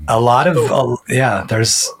 Yeah, a lot of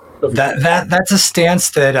there's that's a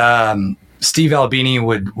stance that Steve Albini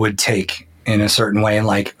would take in a certain way, and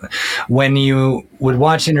like when you would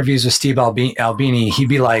watch interviews with Steve Albini, he'd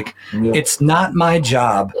be like, "It's not my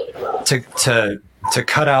job to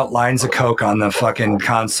cut out lines of coke on the fucking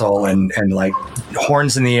console and like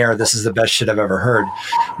horns in the air. This is the best shit I've ever heard.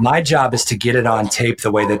 My job is to get it on tape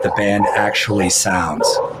the way that the band actually sounds."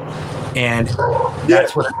 And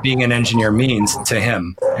that's what being an engineer means to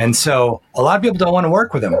him. And so a lot of people don't want to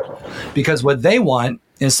work with him because what they want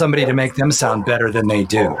is somebody to make them sound better than they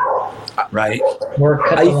do. Right? Or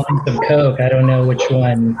cut the lines of coke. I don't know which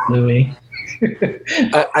one, Louis.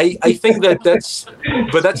 I think that's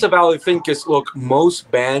a valid thing because look,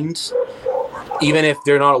 most bands, even if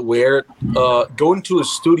they're not aware, going to a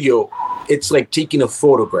studio, it's like taking a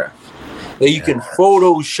photograph that you can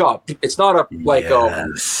Photoshop. It's not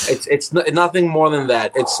it's nothing more than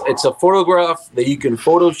that. It's a photograph that you can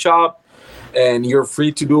Photoshop, and you're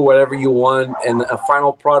free to do whatever you want, and a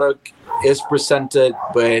final product is presented.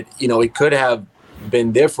 But it could have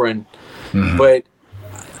been different. But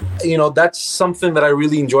that's something that I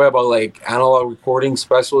really enjoy about like analog recording,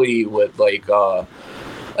 especially with like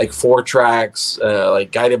 4 tracks,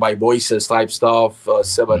 like guided by voices type stuff,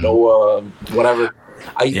 Sebanoa, whatever.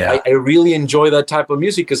 I really enjoy that type of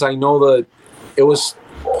music because I know that it was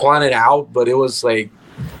planned out, but it was like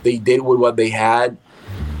they did with what they had.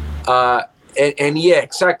 And yeah,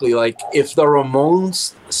 exactly. Like if the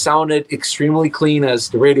Ramones sounded extremely clean as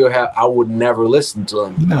the Radiohead, I would never listen to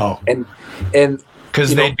them. No. And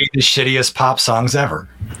because they'd be the shittiest pop songs ever.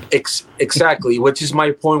 Exactly, which is my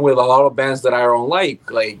point with a lot of bands that I don't like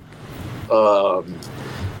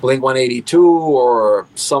Blink-182 or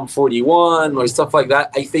Sum 41 or stuff like that.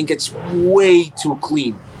 I think it's way too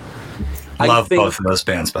clean. Love both of those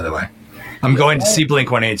bands, by the way. I'm going to see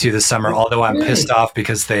Blink-182 this summer, although I'm pissed off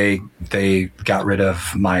because they got rid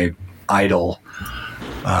of my idol.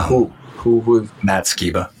 Who? Matt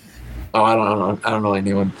Skiba. Oh, I don't know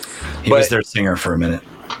anyone. He was their singer for a minute.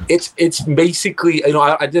 It's basically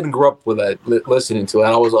I didn't grow up with that listening to it.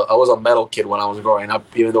 I was a metal kid when I was growing up,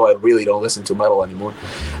 even though I really don't listen to metal anymore.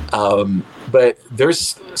 But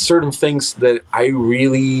there's certain things that I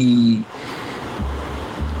really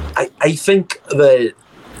I think that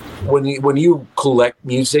when you collect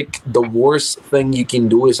music, the worst thing you can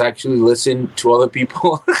do is actually listen to other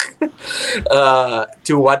people to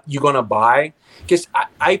what you're gonna buy. Because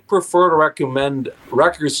I prefer to recommend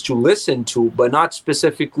records to listen to, but not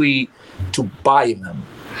specifically to buy them.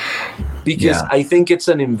 Because I think it's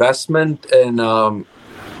an investment, and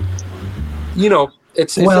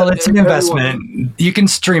it's an everyone- investment. You can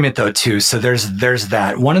stream it though too. So there's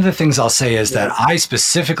that. One of the things I'll say is that I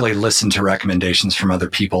specifically listen to recommendations from other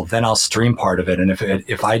people. Then I'll stream part of it, and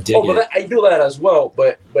if I dig it, I do that as well.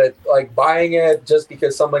 But like buying it just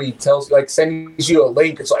because somebody sends you a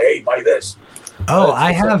link, it's like, hey, buy this. Oh,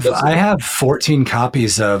 I have 14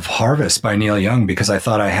 copies of Harvest by Neil Young because I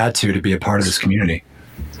thought I had to be a part of this community.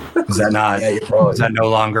 Is that not? Is that no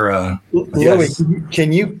longer a? Louis,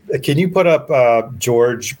 can you put up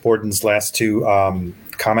George Borden's last two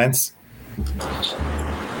comments?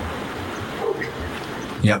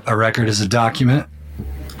 Yep, a record is a document,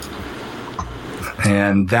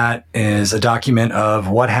 and that is a document of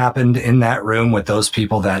what happened in that room with those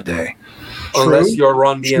people that day. Unless you're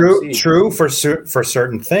Run DMC. True for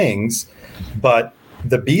certain things, but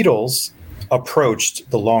the Beatles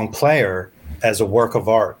approached the long player as a work of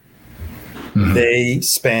art. Mm-hmm. They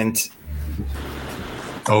spent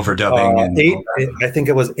overdubbing. I think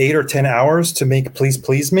it was 8 or 10 hours to make Please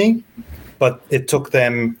Please Me, but it took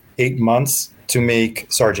them 8 months to make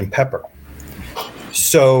Sgt. Pepper.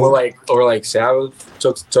 So or like Sabbath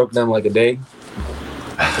took them like a day.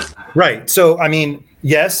 Right. So I mean,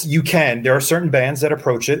 yes, you can. There are certain bands that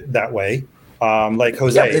approach it that way, like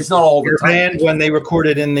Jose. Yeah, it's not all the time. Band when they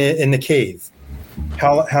recorded in the cave.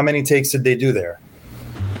 How many takes did they do there?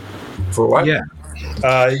 For what? Yeah.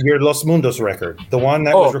 Your Los Mundos record, the one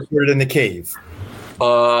that was recorded in the cave.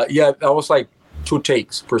 Yeah, that was like 2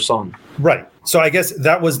 takes per song. Right. So I guess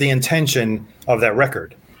that was the intention of that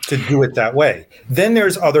record, to do it that way. Then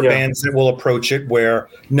there's other bands that will approach it where,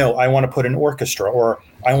 no, I want to put an orchestra, or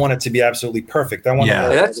I want it to be absolutely perfect. I want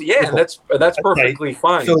that's perfectly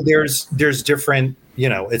fine. So there's different,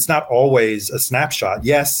 it's not always a snapshot.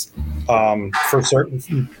 Yes, for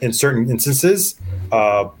certain instances,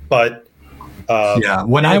 but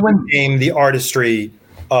when I went the artistry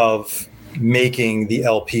of making the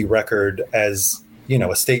LP record as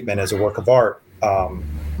a statement, as a work of art.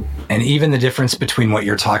 And even the difference between what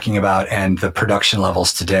you're talking about and the production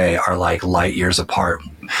levels today are like light years apart.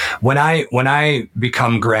 When I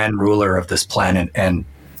become grand ruler of this planet and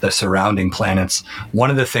the surrounding planets, one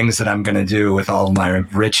of the things that I'm going to do with all of my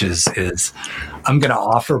riches is I'm going to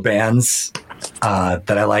offer bands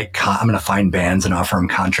that I like. I'm going to find bands and offer them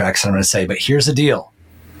contracts. And I'm going to say, but here's the deal.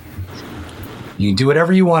 You can do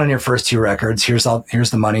whatever you want on your first 2 records. Here's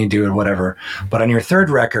the money, do it, whatever. But on your 3rd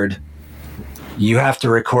record, you have to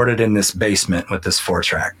record it in this basement with this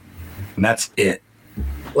 4-track, and that's it.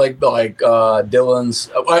 Like Dylan's.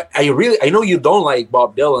 I know you don't like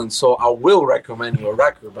Bob Dylan, so I will recommend you a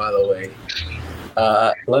record. By the way,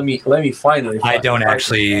 let me find it. I don't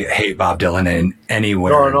actually hate Bob Dylan in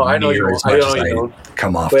anywhere. No, I know you don't. I know you don't.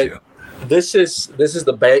 Come off to. This is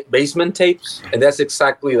the basement tapes, and that's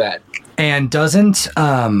exactly that. And doesn't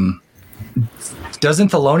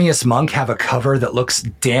Thelonious Monk have a cover that looks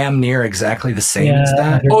damn near exactly the same as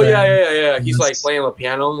that? Oh yeah. He's like playing the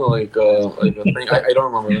piano, like a thing. I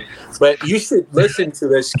don't remember, but you should listen to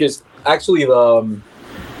this because actually the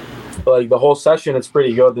whole session, it's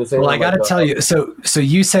pretty good. Well, I got to tell you. So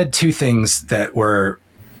you said 2 things that were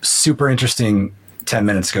super interesting 10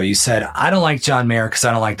 minutes ago. You said, I don't like John Mayer because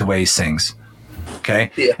I don't like the way he sings.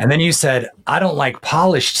 Okay. Yeah. And then you said, I don't like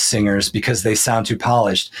polished singers because they sound too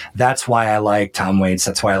polished. That's why I like Tom Waits.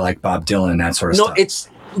 That's why I like Bob Dylan and that sort of stuff.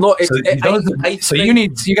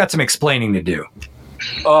 You got some explaining to do.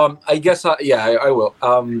 I guess, I will.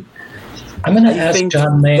 I'm going to ask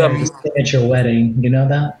John Mayer to sing at your wedding. You know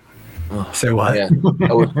that? Say what? Yeah,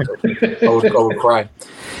 I would cry.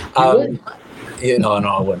 No,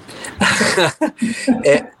 I wouldn't.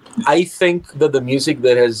 I think that the music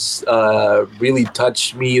that has really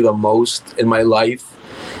touched me the most in my life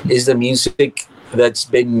is the music that's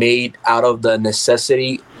been made out of the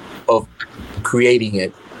necessity of creating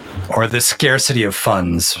it, or the scarcity of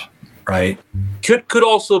funds, right? Could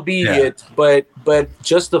also be it, but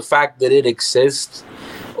just the fact that it exists,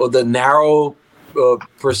 or the narrow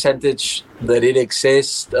percentage that it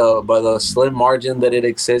exists, by the slim margin that it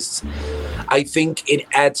exists, I think it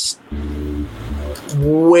adds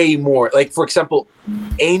way more. Like, for example,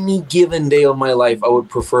 any given day of my life, I would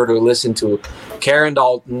prefer to listen to Karen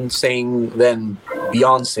Dalton sing than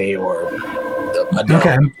Beyonce or Adele.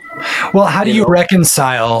 Okay. Well, how do you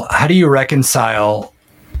reconcile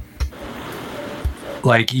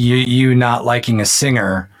like you not liking a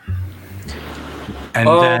singer and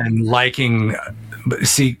then liking,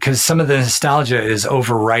 see, because some of the nostalgia is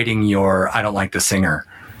overriding your I don't like the singer.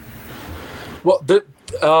 Well,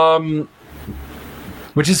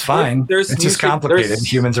 which is fine. It's just complicated.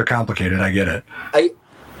 Humans are complicated. I get it.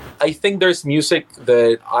 I think there's music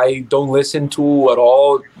that I don't listen to at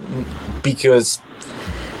all because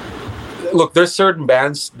Look, there's certain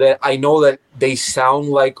bands that I know that they sound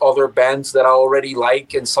like other bands that I already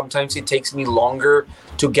like, and sometimes it takes me longer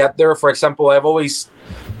to get there. For example,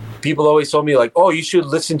 people always told me like, "Oh, you should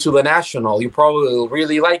listen to The National. You probably will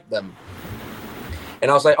really like them." And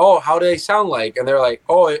I was like, "Oh, how do they sound like?" And they're like,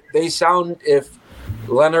 "Oh, they sound if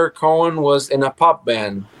Leonard Cohen was in a pop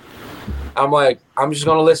band." I'm like, I'm just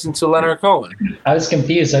gonna listen to Leonard Cohen. I was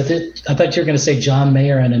confused. I thought you were going to say John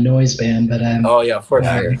Mayer and a noise band, but oh yeah, for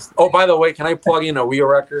sure. Oh, by the way, can I plug in a Wii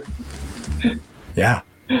record? Yeah.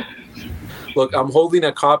 Look, I'm holding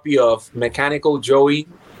a copy of Mechanical Joey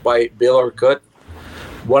by Bill Orcutt,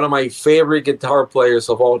 one of my favorite guitar players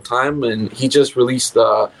of all time, and he just released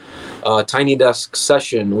a Tiny Desk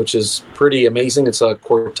Session, which is pretty amazing. It's a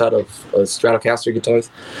quartet of Stratocaster guitars.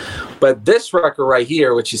 But this record right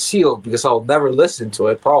here, which is sealed because I'll never listen to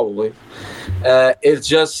it probably, it's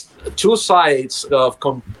just two sides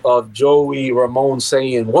of Joey Ramone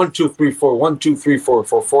saying 1, 2, 3, 4, 1, 2, 3, 4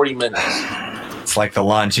 for 40 minutes. It's like the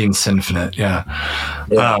Longines Symphony, yeah.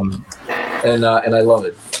 And I love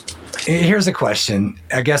it. Here's a question,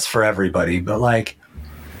 I guess for everybody, but like,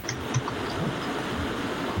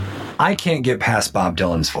 I can't get past Bob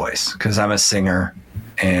Dylan's voice because I'm a singer,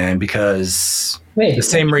 and because the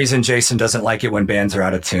same reason Jason doesn't like it when bands are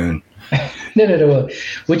out of tune. No.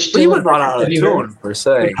 Which Dylan was not out of tune per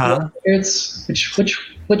se. Huh? It's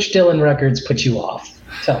which Dylan records put you off?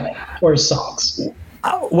 Tell me, or songs?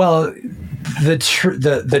 Well,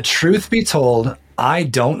 the truth be told, I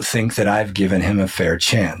don't think that I've given him a fair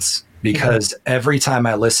chance, because every time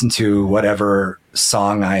I listen to whatever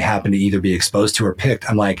song I happen to either be exposed to or picked,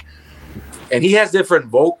 I'm like, and he has different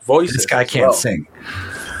voices. This guy can't sing.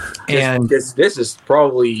 And this is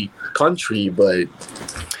probably country, but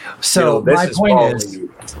so my point is,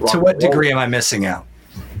 to what degree am I missing out?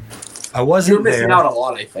 I wasn't You're missing there. out a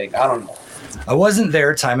lot, I think. I don't know. I wasn't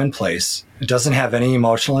there time and place. It doesn't have any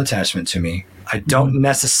emotional attachment to me. I don't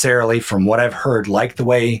necessarily, from what I've heard, like the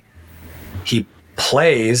way he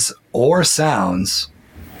plays or sounds.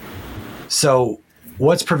 So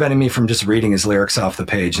what's preventing me from just reading his lyrics off the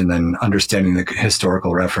page and then understanding the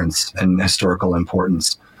historical reference and historical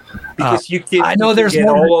importance? Because you can, I know you there's can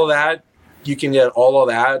get more all of that. You can get all of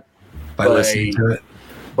that by listening to it.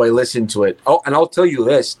 By listening to it. Oh, and I'll tell you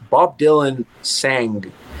this: Bob Dylan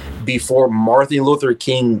sang before Martin Luther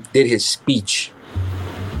King did his speech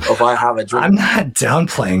of "I Have a Dream." I'm not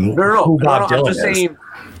downplaying who Bob Dylan is.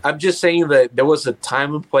 I'm just saying that there was a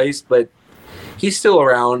time and place, but he's still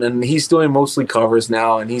around and he's doing mostly covers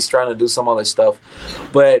now, and he's trying to do some other stuff.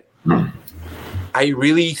 But I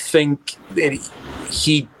really think that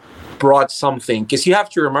he brought something, because you have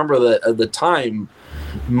to remember that at the time,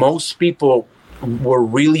 most people were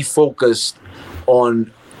really focused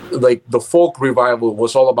on, like, the folk revival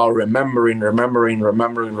was all about remembering,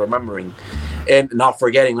 and not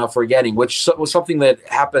forgetting, which was something that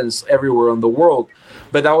happens everywhere in the world.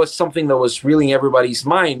 But that was something that was really in everybody's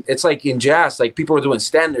mind. It's like in jazz, like people were doing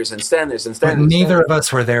standards. But neither of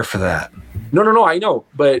us were there for that. No, I know.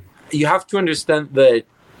 But you have to understand that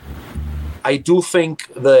I do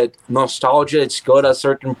think that nostalgia, it's good at a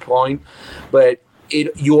certain point, but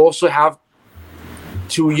you also have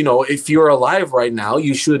to, if you're alive right now,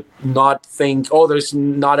 you should not think, oh, there's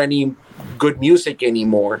not any good music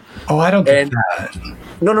anymore. Oh, I don't think that.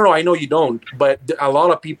 No, I know you don't, but a lot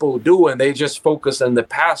of people do, and they just focus on the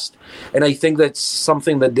past. And I think that's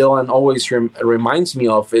something that Dylan always reminds me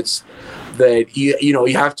of. It's that,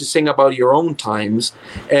 you have to sing about your own times,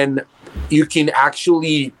 and you can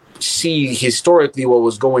actually see historically what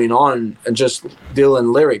was going on and just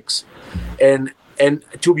Dylan lyrics. And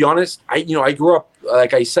to be honest, I grew up,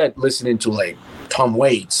 like I said, listening to like Tom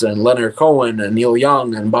Waits and Leonard Cohen and Neil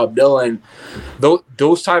Young and Bob Dylan.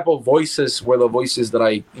 Those type of voices were the voices that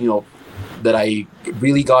I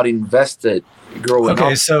really got invested growing up.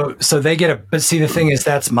 Okay, so they get but see, the thing is,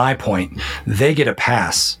 that's my point. They get a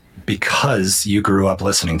pass because you grew up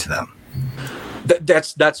listening to them.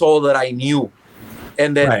 That's all that I knew.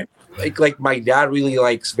 And then right. Like my dad really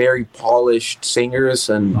likes very polished singers,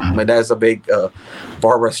 and my dad's a big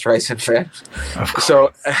Barbra Streisand fan. Of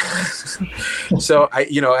course. So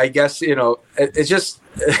I guess it's just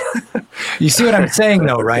you see what I'm saying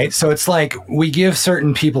though, right? So it's like we give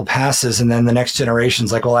certain people passes, and then the next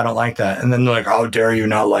generation's like, well, I don't like that, and then they're like, how dare you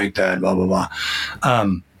not like that, blah blah blah.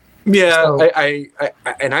 Yeah, so, I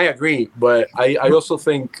agree, but I also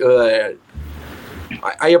think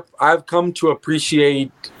I've come to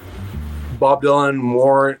appreciate Bob Dylan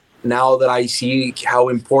more now that I see how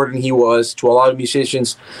important he was to a lot of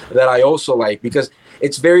musicians that I also like, because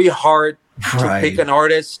it's very hard to pick an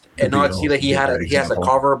artist and not see that he has a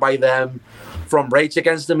cover by them from Rage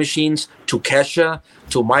Against the Machines to Kesha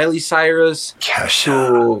to Miley Cyrus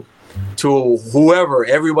to whoever.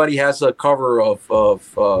 Everybody has a cover of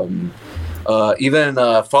even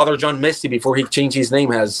Father John Misty, before he changed his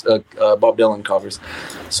name, has Bob Dylan covers.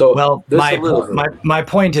 So well, my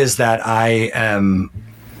point is that I am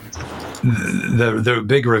the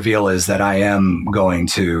big reveal is that I am going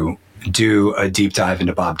to do a deep dive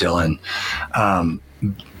into Bob Dylan,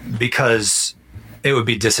 because it would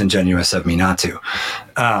be disingenuous of me not to.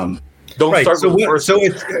 Don't right. start So, with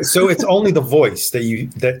the first. so it's only the voice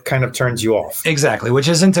that kind of turns you off. Exactly, which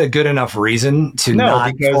isn't a good enough reason to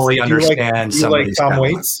not fully understand somebody's Tom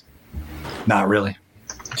talent. Waits? Not really.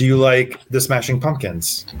 Do you like the Smashing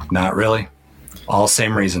Pumpkins? Not really. All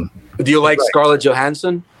same reason. Do you like Scarlett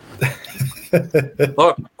Johansson?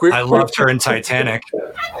 Look, I loved her in Titanic.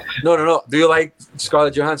 No. Do you like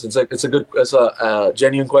Scarlett Johansson? It's a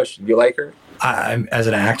genuine question. Do you like her? As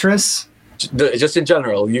an actress, just in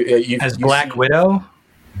general, you as Black Widow.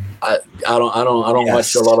 I don't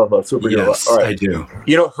watch a lot of superhero. Yes, All right. I do.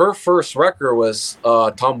 You know, her first record was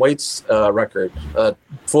Tom Waits' record,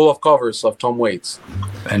 full of covers of Tom Waits,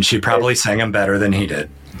 and she probably sang them better than he did.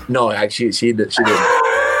 No, actually, she did. She did.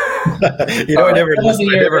 I never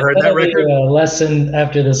heard that record. Lesson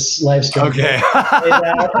after this live stream. Okay.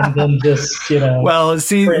 And then just, Well,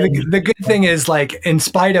 see, the good thing is, like, in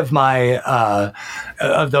spite of my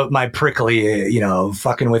my prickly,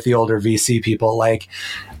 fucking with the older VC people, like,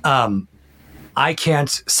 I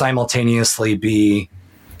can't simultaneously be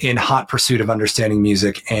in hot pursuit of understanding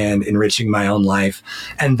music and enriching my own life,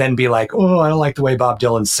 and then be like, oh, I don't like the way Bob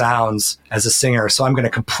Dylan sounds as a singer, so I'm going to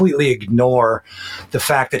completely ignore the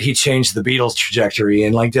fact that he changed the Beatles' trajectory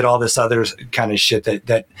and like did all this other kind of shit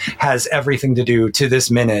that has everything to do to this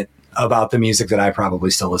minute about the music that I probably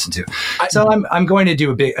still listen to. So I'm going to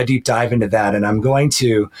do a deep dive into that, and I'm going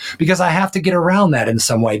to, because I have to get around that in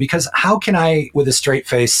some way, because how can I with a straight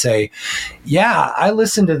face say, yeah, I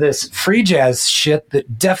listen to this free jazz shit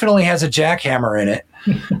that definitely has a jackhammer in it,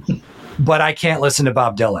 but I can't listen to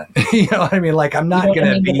Bob Dylan. You know what I mean? Like, I'm not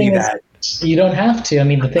going to be that. You don't have to. I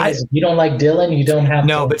mean, the thing is, if you don't like Dylan, you don't have to.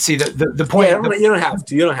 No, but see, the point... Yeah, you don't have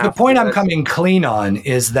to. You don't have the point I'm coming clean on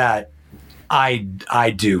is that I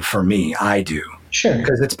do, for me, I do. Sure.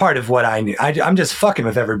 Because it's part of what I knew. I'm just fucking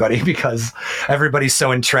with everybody because everybody's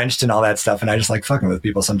so entrenched in all that stuff, and I just like fucking with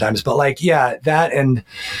people sometimes. But like, yeah, that and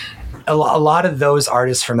a lot of those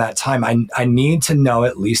artists from that time, I need to know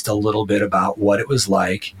at least a little bit about what it was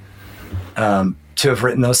like to have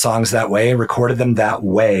written those songs that way, recorded them that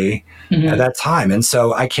way at that time. And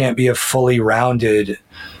so I can't be a fully rounded,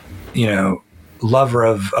 lover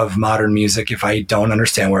of modern music if I don't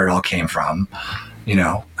understand where it all came from,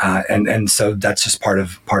 and so that's just part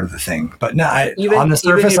of the thing. But no, on the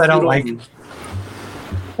surface, I don't like.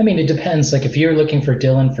 I mean, it depends. Like, if you're looking for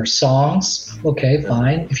Dylan for songs, okay,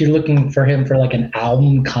 fine. If you're looking for him for like an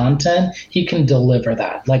album content, he can deliver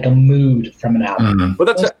that, like a mood from an album. Mm-hmm.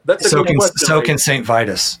 Well, that's a good question. So can Saint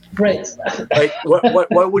Vitus. Great. Like,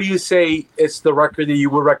 what would you say is the record that you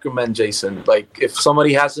would recommend, Jason? Like, if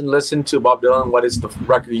somebody hasn't listened to Bob Dylan, what is the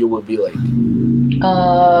record you would be like?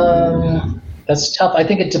 That's tough. I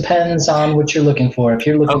think it depends on what you're looking for. If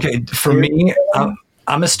you're looking for me,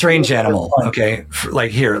 I'm a strange animal. Okay. Like,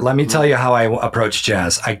 here, let me tell you how I approach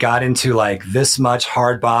jazz. I got into like this much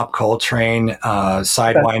hard bop, Coltrane,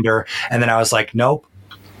 Sidewinder. And then I was like, nope,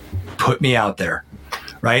 put me out there.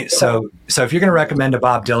 Right. So if you're going to recommend a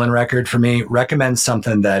Bob Dylan record for me, recommend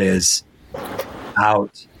something that is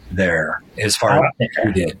out there as far as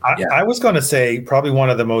you did. I was going to say probably one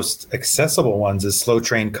of the most accessible ones is Slow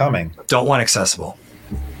Train Coming. Don't want accessible.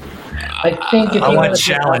 I think I want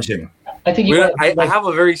challenging. I think I have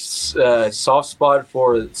a very soft spot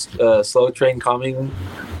for Slow Train Coming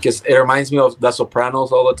because it reminds me of The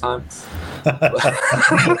Sopranos all the time. But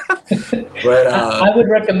I would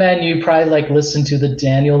recommend you probably like listen to the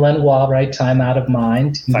Daniel Lanois, right? Time Out of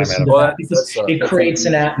Mind. Because it creates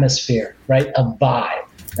an atmosphere, right? A vibe,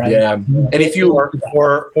 right? Yeah. And if you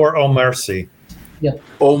or Oh Mercy. Yep.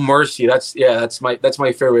 Oh Mercy, that's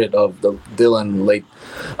my favorite of the Dylan. Like,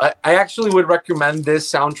 I actually would recommend this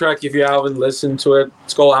soundtrack if you haven't listened to it.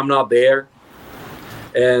 It's called I'm Not There,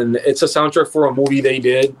 and it's a soundtrack for a movie they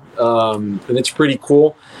did, and it's pretty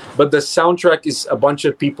cool. But the soundtrack is a bunch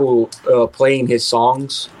of people playing his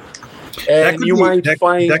songs, and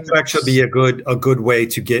that could actually be a good way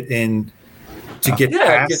to get in to get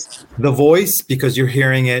past the voice, because you're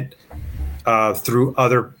hearing it through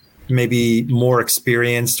other, maybe more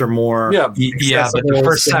experienced or more but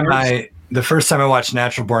the first time I watched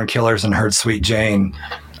Natural Born Killers and heard Sweet Jane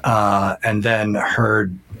and then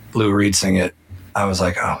heard Lou Reed sing it, I was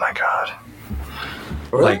like, oh my god,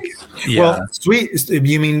 Like, yeah. Well,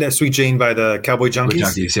 you mean the Sweet Jane by the Cowboy Junkies?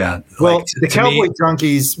 Junkies, yeah. Well, Like, the to Cowboy me,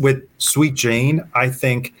 Junkies with Sweet Jane, I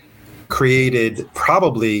think, created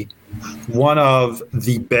probably one of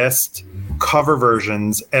the best cover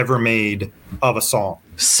versions ever made of a song.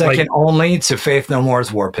 second only to Faith No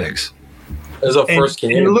More's War Pigs. As a first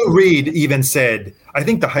And Canadian. Lou Reed even said, I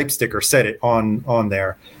think the hype sticker said it on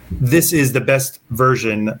there. This is the best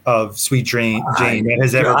version of Sweet Jane that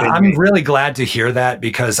has ever been I'm made. really glad to hear that,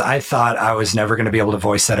 because I thought I was never going to be able to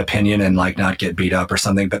voice that opinion and like not get beat up or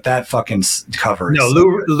something. But that fucking cover. No, is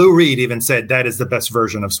Lou Reed even said that is the best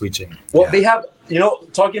version of Sweet Jane. Well, they have,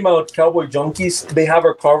 talking about Cowboy Junkies, they have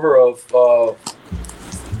a cover of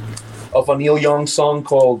a Neil Young song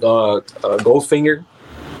called Goldfinger.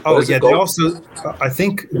 Oh yeah, they also. I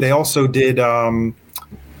think they also did.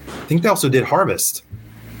 Harvest.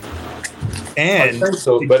 And I think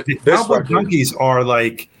so, but the this Cowboy record- Junkies are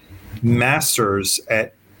like masters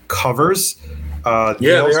at covers. They are.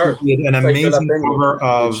 Did an amazing cover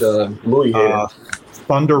of Louis hated.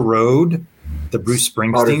 Thunder Road, the Bruce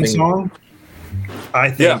Springsteen song. I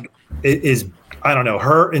think it is. I don't know.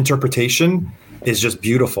 Her interpretation is just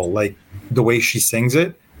beautiful. Like the way she sings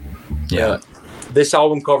it. Yeah. This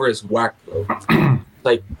album cover is whack, though.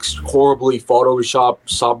 Like horribly Photoshop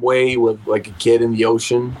subway with like a kid in the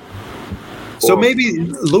ocean. So maybe,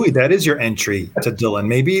 Louis, that is your entry to Dylan.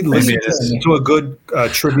 Maybe listen to a good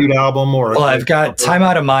tribute album or. Well, I've got Time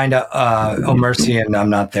Out of Mind, Oh Mercy, and I'm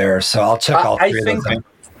Not There. So I'll check all three of those out.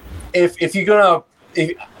 If you're gonna,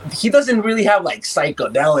 he doesn't really have like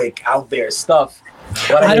psychedelic out there stuff.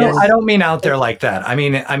 But I don't mean out there like that. I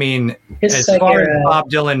mean, as far as Bob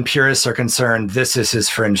Dylan purists are concerned, this is his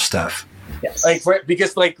fringe stuff. Yes.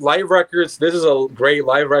 Because live records, this is a great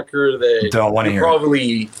live record that Don't want to hear.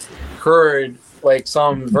 Probably heard like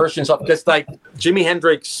some versions of, because like Jimi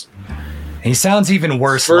Hendrix. He sounds even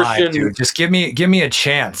worse live, Version- dude. Just give me a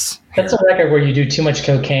chance. That's a record where you do too much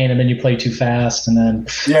cocaine and then you play too fast and then.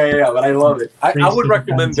 Yeah, but I love it. I would Crazy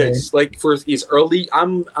recommend commentary. this. Like for his early,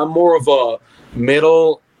 I'm more of a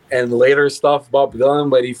middle and later stuff Bob Dylan,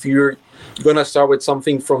 but if you're gonna start with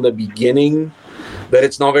something from the beginning that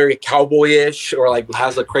it's not very cowboyish or like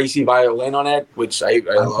has a crazy violin on it, which I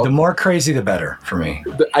love. The more crazy, the better for me.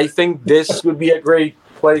 I think this would be a great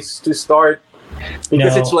place to start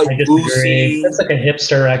because it's like I disagree. bluesy. That's like a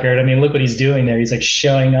hipster record. I mean, look what he's doing there. He's like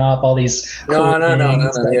showing off all these. No.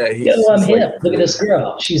 things. Like, Yeah, yo, I'm he's hip. Look at this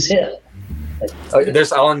girl. She's hip.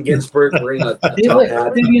 there's Allen Ginsberg wearing a Dude, top look,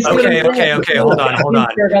 hat. dude, he's Okay, doing that. hold on.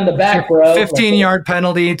 Ginsberg on the back, bro. 15-yard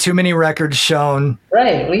penalty, too many records shown.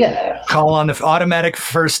 Right. We got. Call on the automatic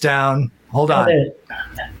first down. Hold on.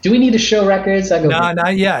 Do we need to show records? I go. No,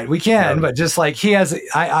 not yet. We can, but just like he has,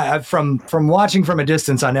 I from watching from a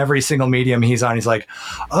distance on every single medium he's on, he's like,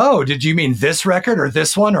 "Oh, did you mean this record or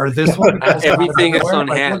this one or this one?" Everything is on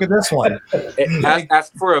like, hand. Look at this one.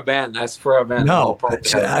 Ask for a band. No,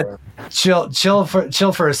 chill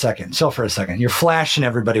for a second. Chill for a second. You're flashing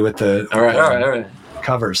everybody with the All right.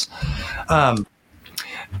 covers.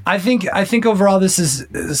 I think overall this is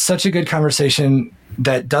such a good conversation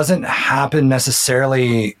that doesn't happen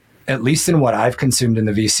necessarily, at least in what I've consumed in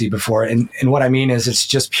the VC before. And what I mean is it's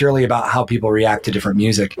just purely about how people react to different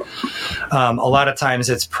music. A lot of times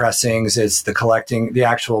it's pressings, it's the collecting, the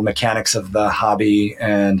actual mechanics of the hobby,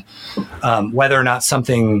 and whether or not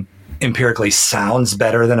something empirically sounds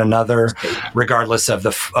better than another, regardless of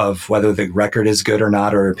whether the record is good or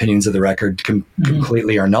not, or opinions of the record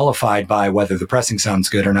completely are nullified by whether the pressing sounds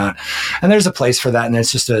good or not. And there's a place for that, and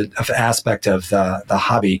it's just an aspect of the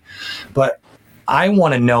hobby. But I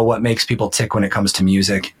want to know what makes people tick when it comes to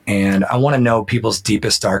music, and I want to know people's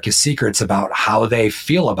deepest, darkest secrets about how they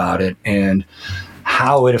feel about it and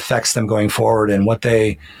how it affects them going forward, and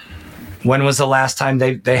when was the last time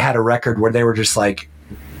they had a record where they were just like,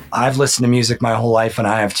 I've listened to music my whole life and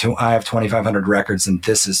I have 2,500 records, and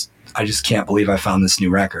I just can't believe I found this new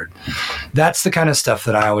record. That's the kind of stuff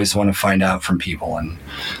that I always want to find out from people. And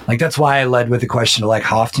like, that's why I led with the question of like,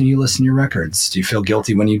 how often do you listen to your records? Do you feel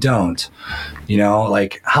guilty when you don't?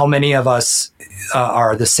 Like how many of us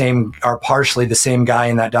are partially the same guy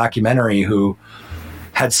in that documentary who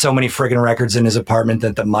had so many friggin' records in his apartment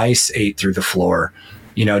that the mice ate through the floor,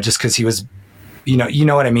 just because he was, you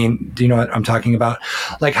know what I mean? Do you know what I'm talking about?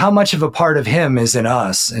 Like how much of a part of him is in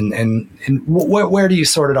us, and where do you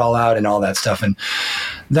sort it all out and all that stuff? And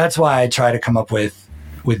that's why I try to come up with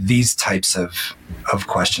these types of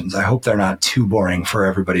questions. I hope they're not too boring for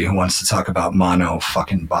everybody who wants to talk about mono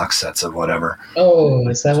fucking box sets of whatever. Oh,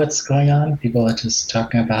 is that what's going on? People are just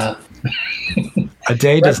talking about. A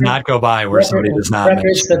day does not go by where somebody does not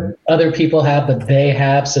records that other people have, but they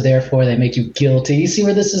have, so therefore they make you guilty. You see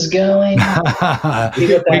where this is going?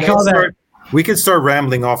 We could start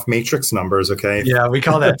rambling off matrix numbers, okay? Yeah, we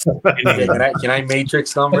call that. Can I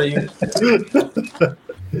matrix number you?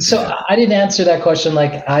 So I didn't answer that question.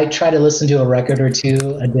 Like, I try to listen to a record or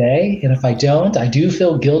two a day, and if I don't, I do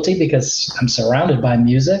feel guilty because I'm surrounded by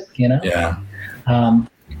music, Yeah.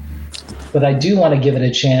 But I do want to give it a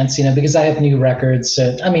chance, because I have new records.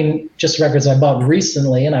 Just records I bought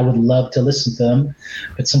recently, and I would love to listen to them.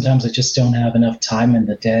 But sometimes I just don't have enough time in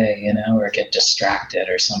the day, or get distracted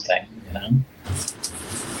or something,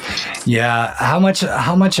 Yeah. How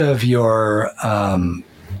much of your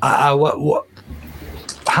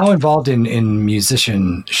how involved in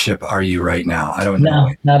musicianship are you right now? I don't know.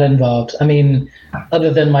 No, not involved.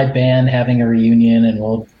 Other than my band having a reunion and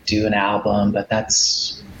we'll do an album, but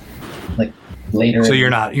that's like later. So you're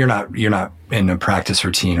not in a practice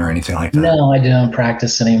routine or anything like that? No, I don't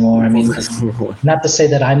practice anymore. Not to say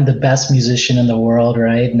that I'm the best musician in the world,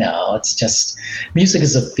 right? No, it's just music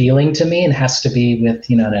is a feeling to me and has to be with,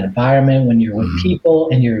 an environment when you're with people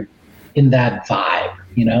and you're in that vibe,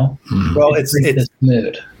 Well, it's this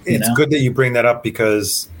mood. It's good that you bring that up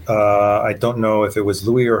because I don't know if it was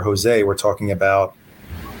Louis or Jose were talking about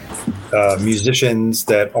musicians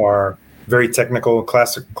that are very technical,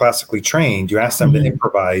 classically trained. You ask them to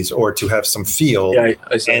improvise or to have some feel,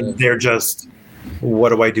 and they're just, what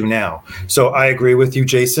do I do now? So I agree with you,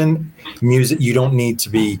 Jason. Music, you don't need to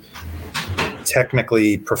be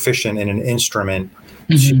technically proficient in an instrument.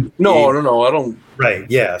 No, I don't. Right,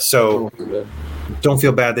 yeah. So don't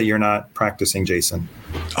feel bad that you're not practicing, Jason.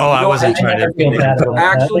 I wasn't trying to. I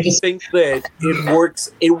actually think that it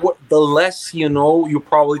works. The less you know, you're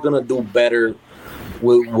probably gonna do better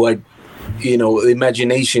with what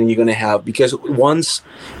imagination you're gonna have, because once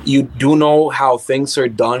you do know how things are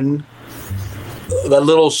done, that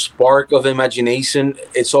little spark of imagination,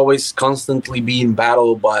 it's always constantly being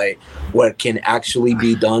battled by what can actually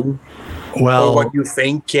be done, or what you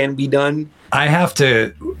think can be done. I have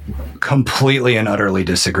to completely and utterly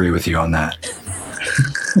disagree with you on that.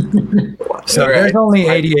 So there's only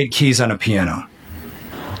 88 keys on a piano.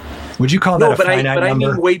 Would you call that a finite number? I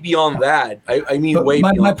mean way beyond that. I mean way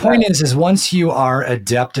beyond that. My point is once you are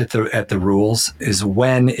adept at the rules is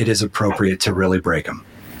when it is appropriate to really break them.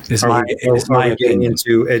 Are we getting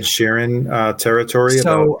into Ed Sheeran territory?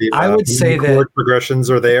 So I would say that chord progressions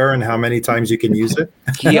are there and how many times you can use it.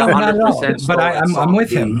 Yeah, 100%. But I'm with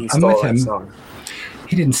him.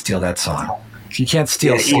 He didn't steal that song. You can't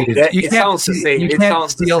steal C to G. You can't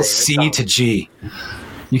steal C to G.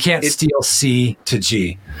 You can't steal C to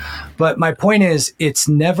G. But my point is, it's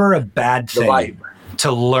never a bad thing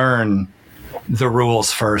to learn the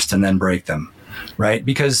rules first and then break them, right?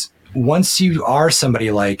 Because once you are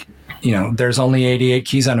somebody like, there's only 88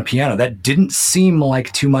 keys on a piano, that didn't seem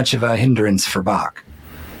like too much of a hindrance for Bach.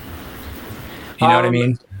 You know what I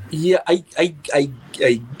mean? Yeah,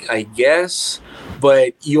 I guess,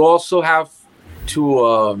 but you also have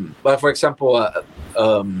to, for example,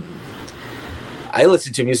 I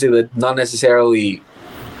listen to music that not necessarily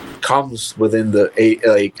comes within the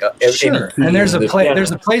sure. And there's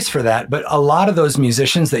a place for that, but a lot of those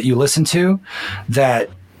musicians that you listen to that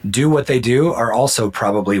do what they do are also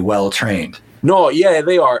probably well trained. No, yeah,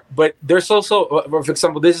 they are. But there's also, for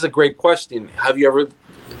example, this is a great question. Have you ever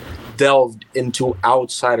delved into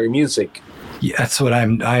outsider music? Yeah, that's what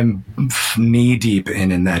I'm knee deep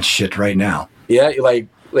in that shit right now. Yeah, like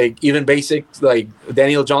even basic like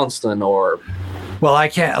Daniel Johnston or. Well, I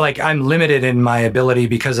can't, I'm limited in my ability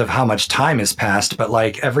because of how much time has passed. But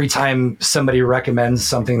every time somebody recommends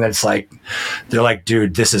something that's they're like,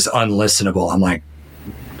 dude, this is unlistenable. I'm like,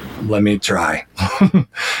 let me try.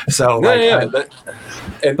 So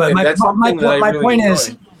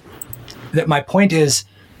my point is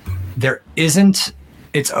there isn't,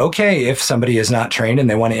 it's okay if somebody is not trained and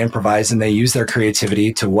they want to improvise and they use their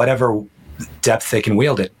creativity to whatever depth they can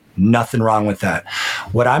wield it. Nothing wrong with that.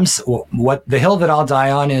 What the hill that I'll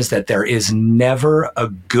die on is that there is never a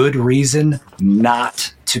good reason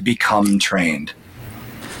not to become trained.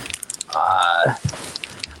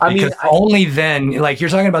 Only then, you're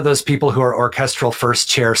talking about those people who are orchestral first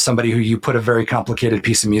chair, somebody who you put a very complicated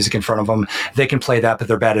piece of music in front of them, they can play that, but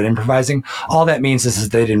they're bad at improvising. All that means is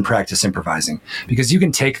they didn't practice improvising. Because you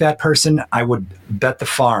can take that person, I would bet the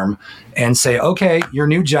farm, and say, okay, your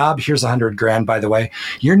new job, here's $100,000, by the way.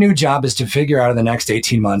 Your new job is to figure out in the next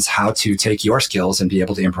 18 months how to take your skills and be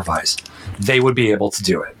able to improvise. They would be able to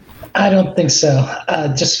do it. I don't think so.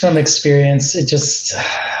 Just from experience,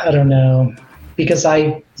 I don't know. because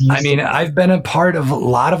I've been a part of a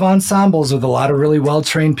lot of ensembles with a lot of really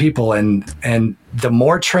well-trained people, and the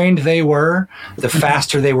more trained they were, the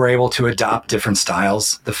faster they were able to adopt different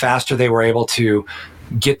styles, the faster they were able to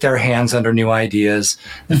get their hands under new ideas,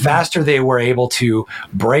 the faster they were able to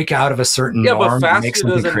break out of a certain norm and make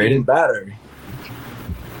something creative. Better.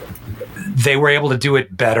 They were able to do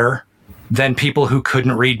it better than people who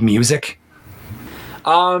couldn't read music.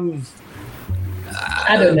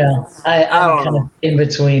 I don't know. I'm kind of in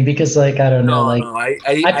between because, like, I don't know. Like,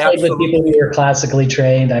 I played with people who were classically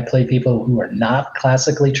trained. I played people who were not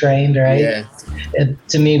classically trained, right? Yeah. It,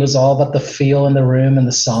 to me, was all about the feel in the room and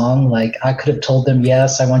the song. Like, I could have told them,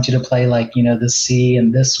 yes, I want you to play, like, you know, the C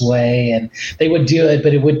in this way. And they would do it,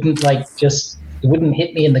 but it wouldn't, like, it wouldn't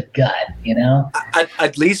hit me in the gut, you know?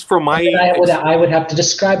 At least for my... I would have to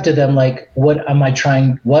describe to them, like, what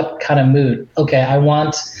kind of mood? Okay, I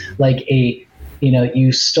want, like, you know,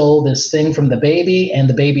 you stole this thing from the baby and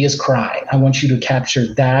the baby is crying. I want you to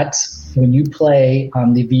capture that when you play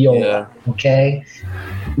on the viola, okay?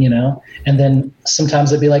 You know? And then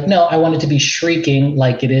sometimes I'd be like, no, I want it to be shrieking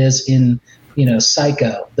like it is in, you know,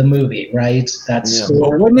 Psycho, the movie, right? That's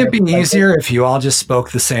Well, wouldn't it be easier if you all just spoke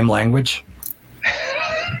the same language?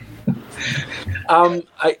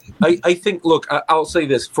 I think, look, I'll say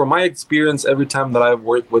this. For my experience, every time that I've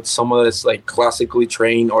worked with someone that's like classically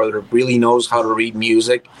trained or that really knows how to read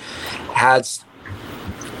music, has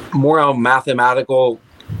more of a mathematical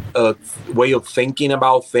way of thinking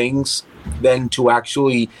about things than to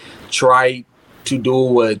actually try to do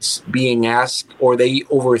what's being asked, or they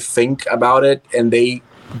overthink about it and they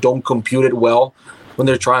don't compute it well when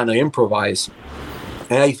they're trying to improvise.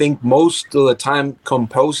 And I think most of the time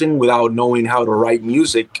composing without knowing how to write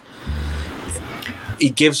music,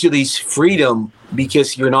 it gives you this freedom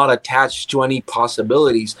because you're not attached to any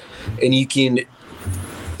possibilities and you can,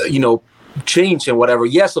 you know, change and whatever.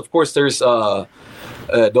 Yes, of course, there's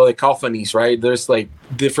dodecaphonies, right? There's like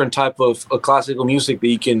different type of classical music that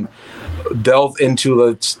you can delve into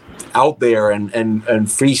that's out there and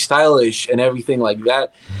freestylish and everything like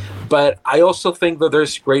that. But I also think that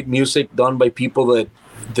there's great music done by people that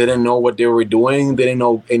didn't know what they were doing. They didn't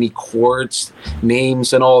know any chords,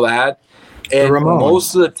 names, and all that. And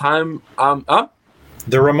most of the time,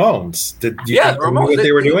 the Ramones. Did you know Ramones, what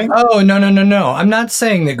they were doing? Oh, no. I'm not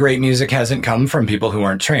saying that great music hasn't come from people who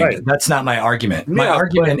aren't trained. Right. That's not my argument. My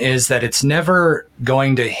argument is that it's never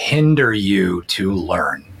going to hinder you to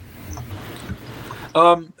learn.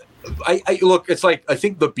 I look, it's like, I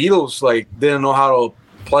think the Beatles, like, didn't know how to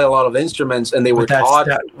play a lot of instruments and they were taught.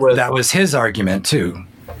 That was his argument too.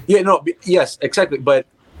 Yeah, no, yes, exactly. But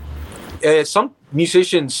some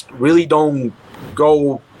musicians really don't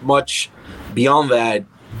go much beyond that,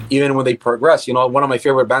 even when they progress. You know, one of my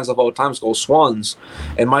favorite bands of all time is called Swans.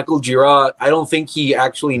 And Michael Gira, I don't think he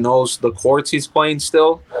actually knows the chords he's playing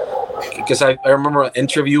still. Because I remember an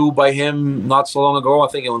interview by him not so long ago. I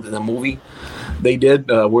think it was in a movie they did,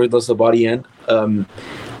 Where Does the Body End?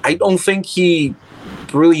 I don't think he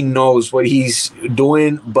really knows what he's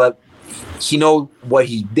doing, but he knows what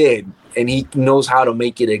he did and he knows how to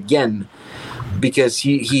make it again because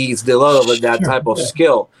he's developed that type of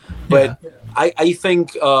skill. But I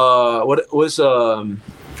think what was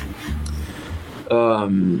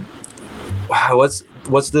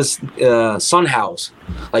what's this Son House?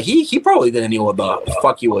 Like he probably didn't know what the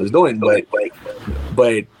fuck he was doing,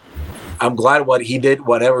 but I'm glad what he did,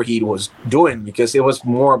 whatever he was doing, because it was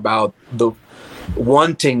more about the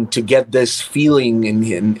wanting to get this feeling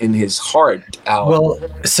in his heart out. Well,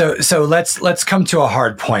 so let's come to a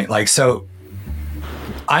hard point. Like, so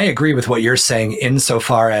I agree with what you're saying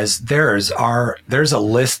insofar as there's a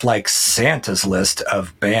list like Santa's list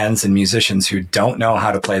of bands and musicians who don't know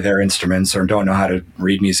how to play their instruments or don't know how to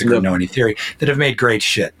read music or know any theory that have made great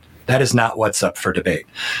shit. That is not what's up for debate.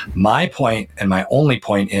 My point, and my only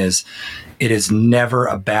point, is it is never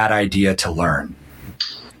a bad idea to learn.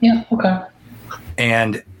 Yeah, okay.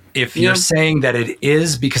 And if you're saying that it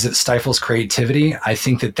is because it stifles creativity, I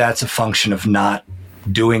think that that's a function of not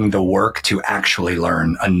doing the work to actually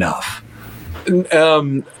learn enough.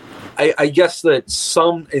 I guess that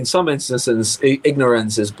in some instances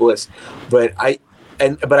ignorance is bliss, but I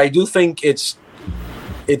do think it's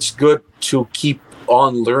good to keep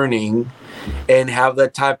on learning and have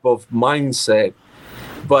that type of mindset,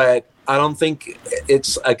 but I don't think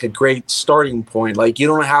it's like a great starting point. Like, you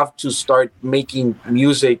don't have to start making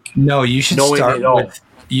music. No, you should start with,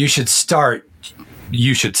 you should start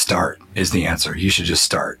is the answer. You should just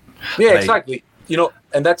start. Yeah, like, exactly.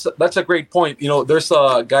 and that's a great point. There's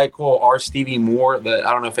a guy called R. Stevie Moore that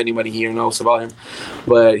I don't know if anybody here knows about him,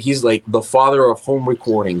 but he's like the father of home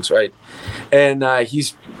recordings, right? And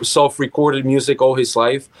he's self-recorded music all his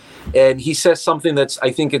life. And he says something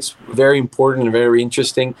I think it's very important and very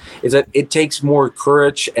interesting, is that it takes more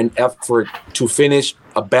courage and effort to finish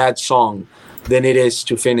a bad song than it is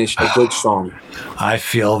to finish a good song. I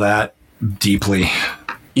feel that deeply.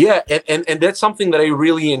 Yeah, and that's something that I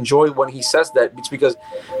really enjoy when he says that. It's because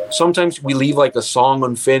sometimes we leave like a song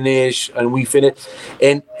unfinished and we finish,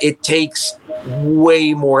 and it takes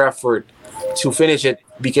way more effort to finish it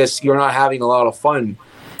because you're not having a lot of fun.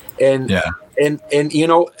 And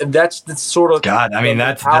that's the sort of God. I mean,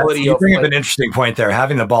 that's you bring up an interesting point there.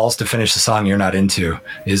 Having the balls to finish the song you're not into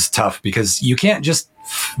is tough because you can't just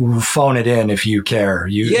phone it in if you care.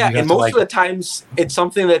 And most of the times it's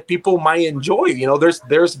something that people might enjoy.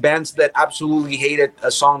 There's bands that absolutely hated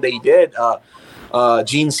a song they did.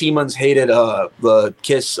 Gene Simmons hated the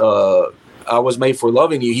Kiss I Was Made for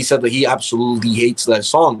Loving You. He said that he absolutely hates that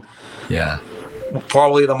song. Yeah,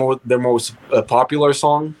 probably the most popular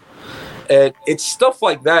song. It's stuff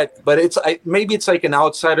like that, but maybe it's like an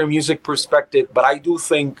outsider music perspective, but I do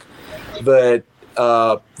think that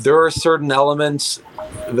there are certain elements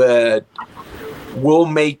that will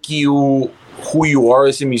make you who you are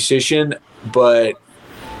as a musician, but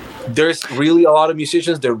there's really a lot of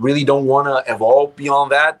musicians that really don't want to evolve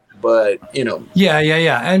beyond that. But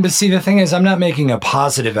yeah. And but see, the thing is, I'm not making a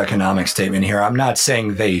positive economic statement here. I'm not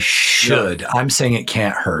saying they should. I'm saying it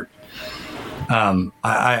can't hurt.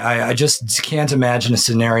 I just can't imagine a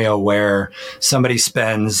scenario where somebody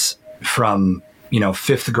spends from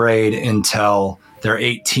 5th grade until they're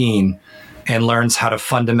 18 and learns how to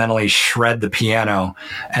fundamentally shred the piano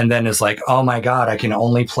and then is like, oh my God, I can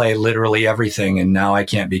only play literally everything and now I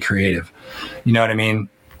can't be creative. You know what I mean?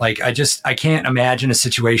 Like, I can't imagine a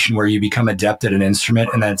situation where you become adept at an instrument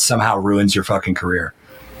and then it somehow ruins your fucking career.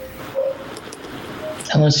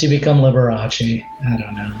 Unless you become Liberace. I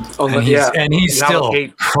don't know. And he's still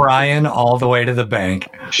crying all the way to the bank.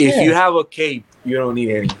 If you have a cape, you don't need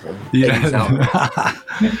anything. Yeah.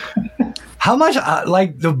 How much,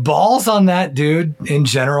 the balls on that dude in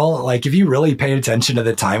general, like if you really paid attention to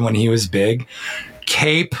the time when he was big,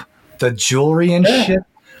 cape, the jewelry and shit,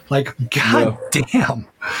 like, God damn.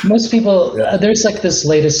 Most people, there's like this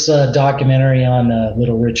latest documentary on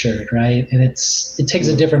Little Richard, right? And it takes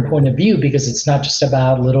a different point of view because it's not just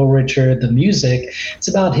about Little Richard, the music, it's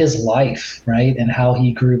about his life, right? And how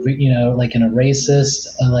he grew, like in a racist,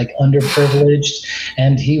 like underprivileged,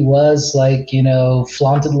 and he was like,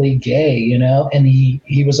 flauntedly gay, and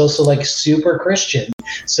he was also like super Christian.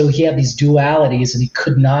 So he had these dualities and he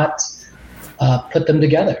could not put them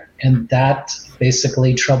together. And that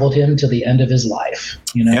basically troubled him to the end of his life,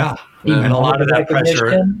 Yeah. And a lot of that pressure.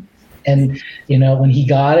 And, when he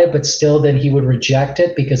got it, but still then he would reject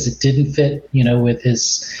it because it didn't fit, with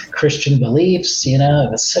his Christian beliefs, it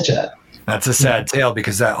was such a... That's a sad tale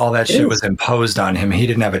because all that shit was imposed on him. He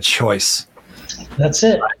didn't have a choice. That's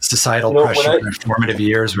it. Societal pressure in formative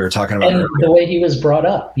years we were talking about. And the way he was brought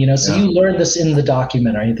up, so you learned this in the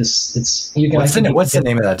documentary. What's the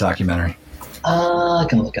name of that documentary? I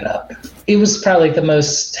can look it up. It was probably the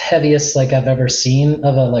most heaviest I've ever seen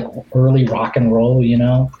of a early rock and roll.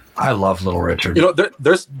 I love Little Richard.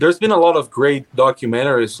 There's been a lot of great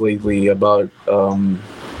documentaries lately about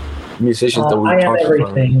musicians that we talked about.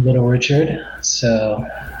 Everything, Little Richard. So,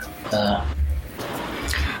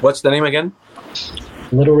 what's the name again?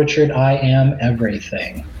 Little Richard, I Am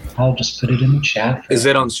Everything. I'll just put it in the chat. Is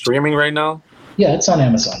it on streaming right now? Yeah, it's on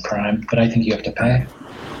Amazon Prime, but I think you have to pay.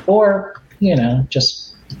 Or,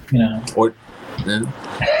 Or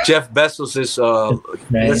Jeff Bezos is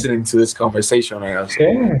listening to this conversation right now.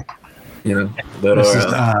 Sure.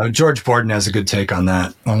 George Borden has a good take on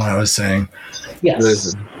that, on what I was saying.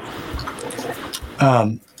 Yes.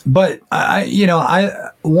 But I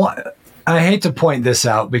hate to point this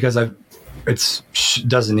out because it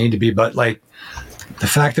doesn't need to be, but the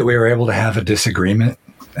fact that we were able to have a disagreement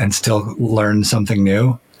and still learn something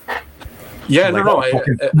new. Yeah,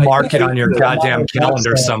 mark it on your goddamn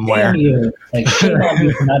calendar somewhere. Shame on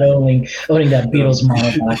you for not owning that Beatles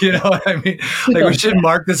monobox. You know what I mean? We should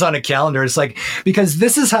mark this on a calendar. It's because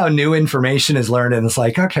this is how new information is learned, and it's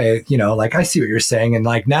okay, I see what you're saying, and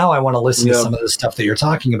now I want to listen to some of the stuff that you're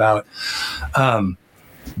talking about,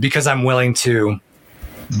 because I'm willing to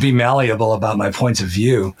be malleable about my points of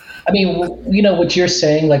view. I mean, what you're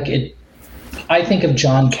saying, I think of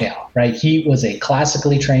John Cale, right? He was a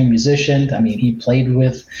classically trained musician. I mean, he played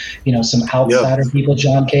with, some outsider people,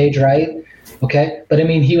 John Cage, right? Okay, but I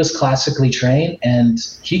mean, he was classically trained, and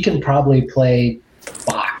he can probably play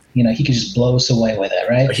Bach. You know, he could just blow us away with it,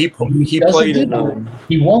 right? He doesn't played do in. that.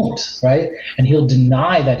 He won't, right? And he'll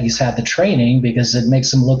deny that he's had the training because it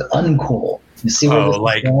makes him look uncool. You see where this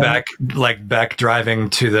is going? Beck driving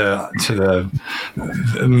to the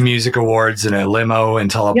music awards in a limo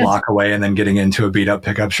until a block away, and then getting into a beat up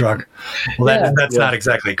pickup truck. Well, that's not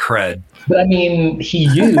exactly cred. But I mean, he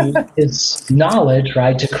used his knowledge,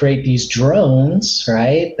 right, to create these drones,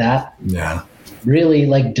 right? That really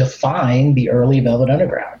like define the early Velvet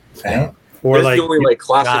Underground, right? Yeah. Or like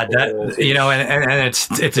classical, God, and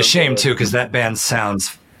it's a shame too, because that band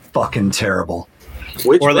sounds fucking terrible.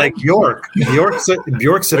 Or like Bjork.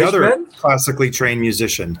 Bjork's another classically trained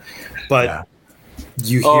musician, but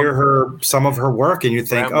you hear some of her work and you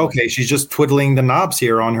think, okay, she's just twiddling the knobs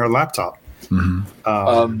here on her laptop.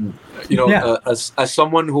 Mm-hmm. As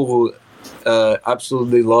someone who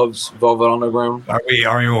absolutely loves Velvet Underground, are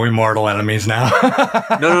we mortal enemies now?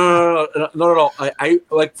 No, not at all. I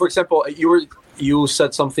like, for example, you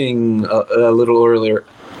said something a little earlier.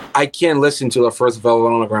 I can't listen to the first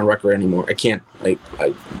Velvet Underground record anymore. I can't.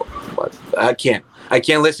 I can't. I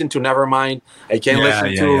can't listen to Nevermind. I can't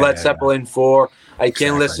listen to Led Zeppelin 4. I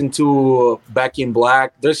can't listen to Back in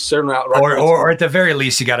Black. There's certain records. Or at the very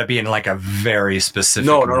least, you got to be in like a very specific.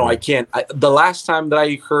 No, I can't. The last time that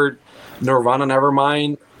I heard Nirvana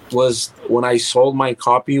Nevermind was when I sold my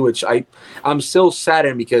copy, which I'm still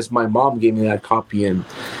saddened because my mom gave me that copy, and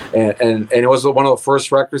it was one of the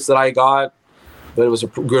first records that I got, but it was a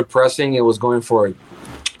good pressing. It was going for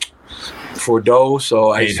dough,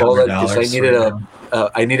 so I sold it because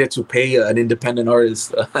I needed to pay an independent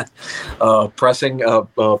artist pressing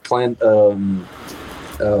plan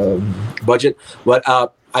budget. But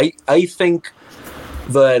I think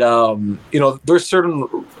that there's certain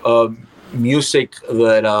music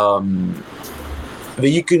that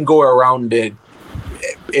you can go around it,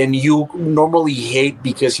 and you normally hate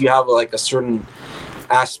because you have like a certain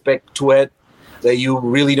aspect to it that you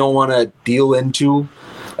really don't want to deal into.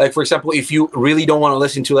 Like, for example, if you really don't want to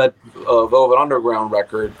listen to that Velvet Underground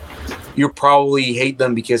record, you probably hate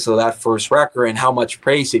them because of that first record and how much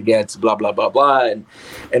praise it gets, blah, blah, blah, blah, and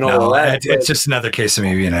all that. It's just another case of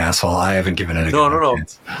me being an asshole. I haven't given it a No.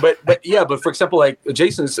 But for example, like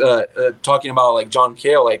Jason's talking about like John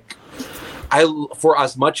Cale, like for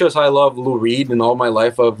as much as I love Lou Reed, and all my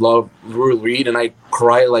life I've loved Lou Reed, and I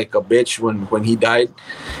cried like a bitch when he died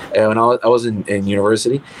when I was in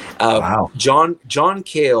university. Wow. John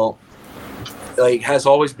Cale like has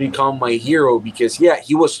always become my hero because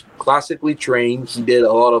he was classically trained. He did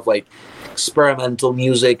a lot of like experimental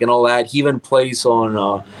music and all that. He even plays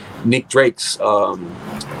on Nick Drake's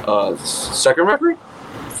second record.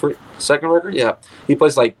 Yeah, he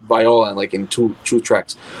plays like viola and like in two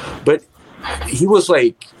tracks, but he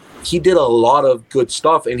did a lot of good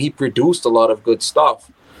stuff, and he produced a lot of good stuff.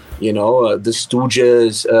 The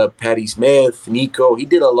Stooges, Patti Smith, Nico. He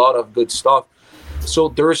did a lot of good stuff. So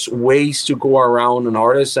there's ways to go around an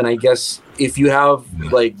artist, and I guess if you have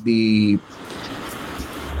like the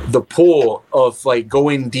pull of like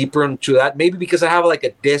going deeper into that, maybe because I have like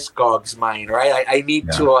a Discogs mind, right? I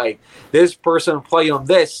need to like this person play on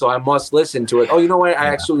this, so I must listen to it. Oh, you know what? I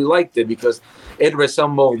actually liked it because it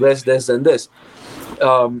resembled this, and this.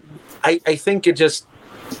 I think it just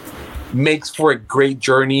makes for a great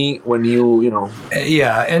journey when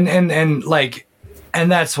and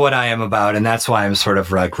that's what I am about, and that's why I'm sort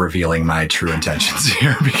of like revealing my true intentions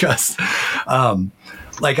here, because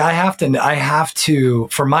I have to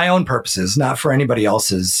for my own purposes, not for anybody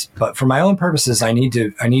else's, but for my own purposes, I need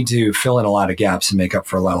to fill in a lot of gaps and make up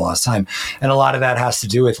for a lot of lost time. And a lot of that has to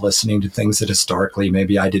do with listening to things that historically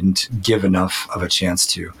maybe I didn't give enough of a chance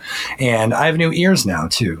to. And I have new ears now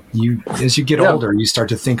too. As you get older, you start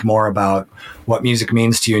to think more about what music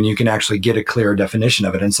means to you, and you can actually get a clearer definition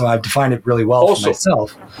of it. And so I've defined it really well for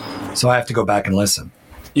myself. So I have to go back and listen.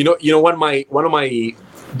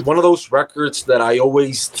 One of those records that I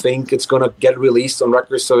always think it's going to get released on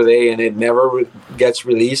Record Store Day, and it never gets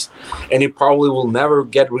released, and it probably will never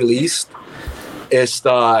get released, is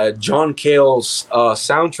John Cale's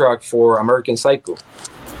soundtrack for American Psycho.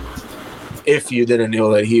 If you didn't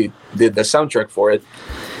know that he did the soundtrack for it,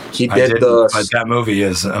 but that movie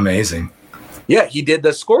is amazing. Yeah, he did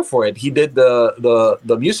the score for it. He did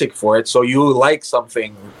the music for it. So you like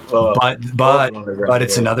something, but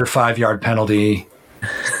it's another 5-yard penalty.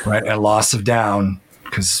 Right, a loss of down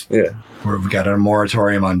because we've got a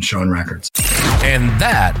moratorium on showing records. And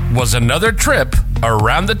that was another trip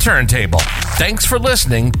around the turntable. Thanks for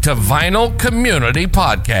listening to Vinyl Community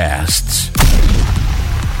Podcasts.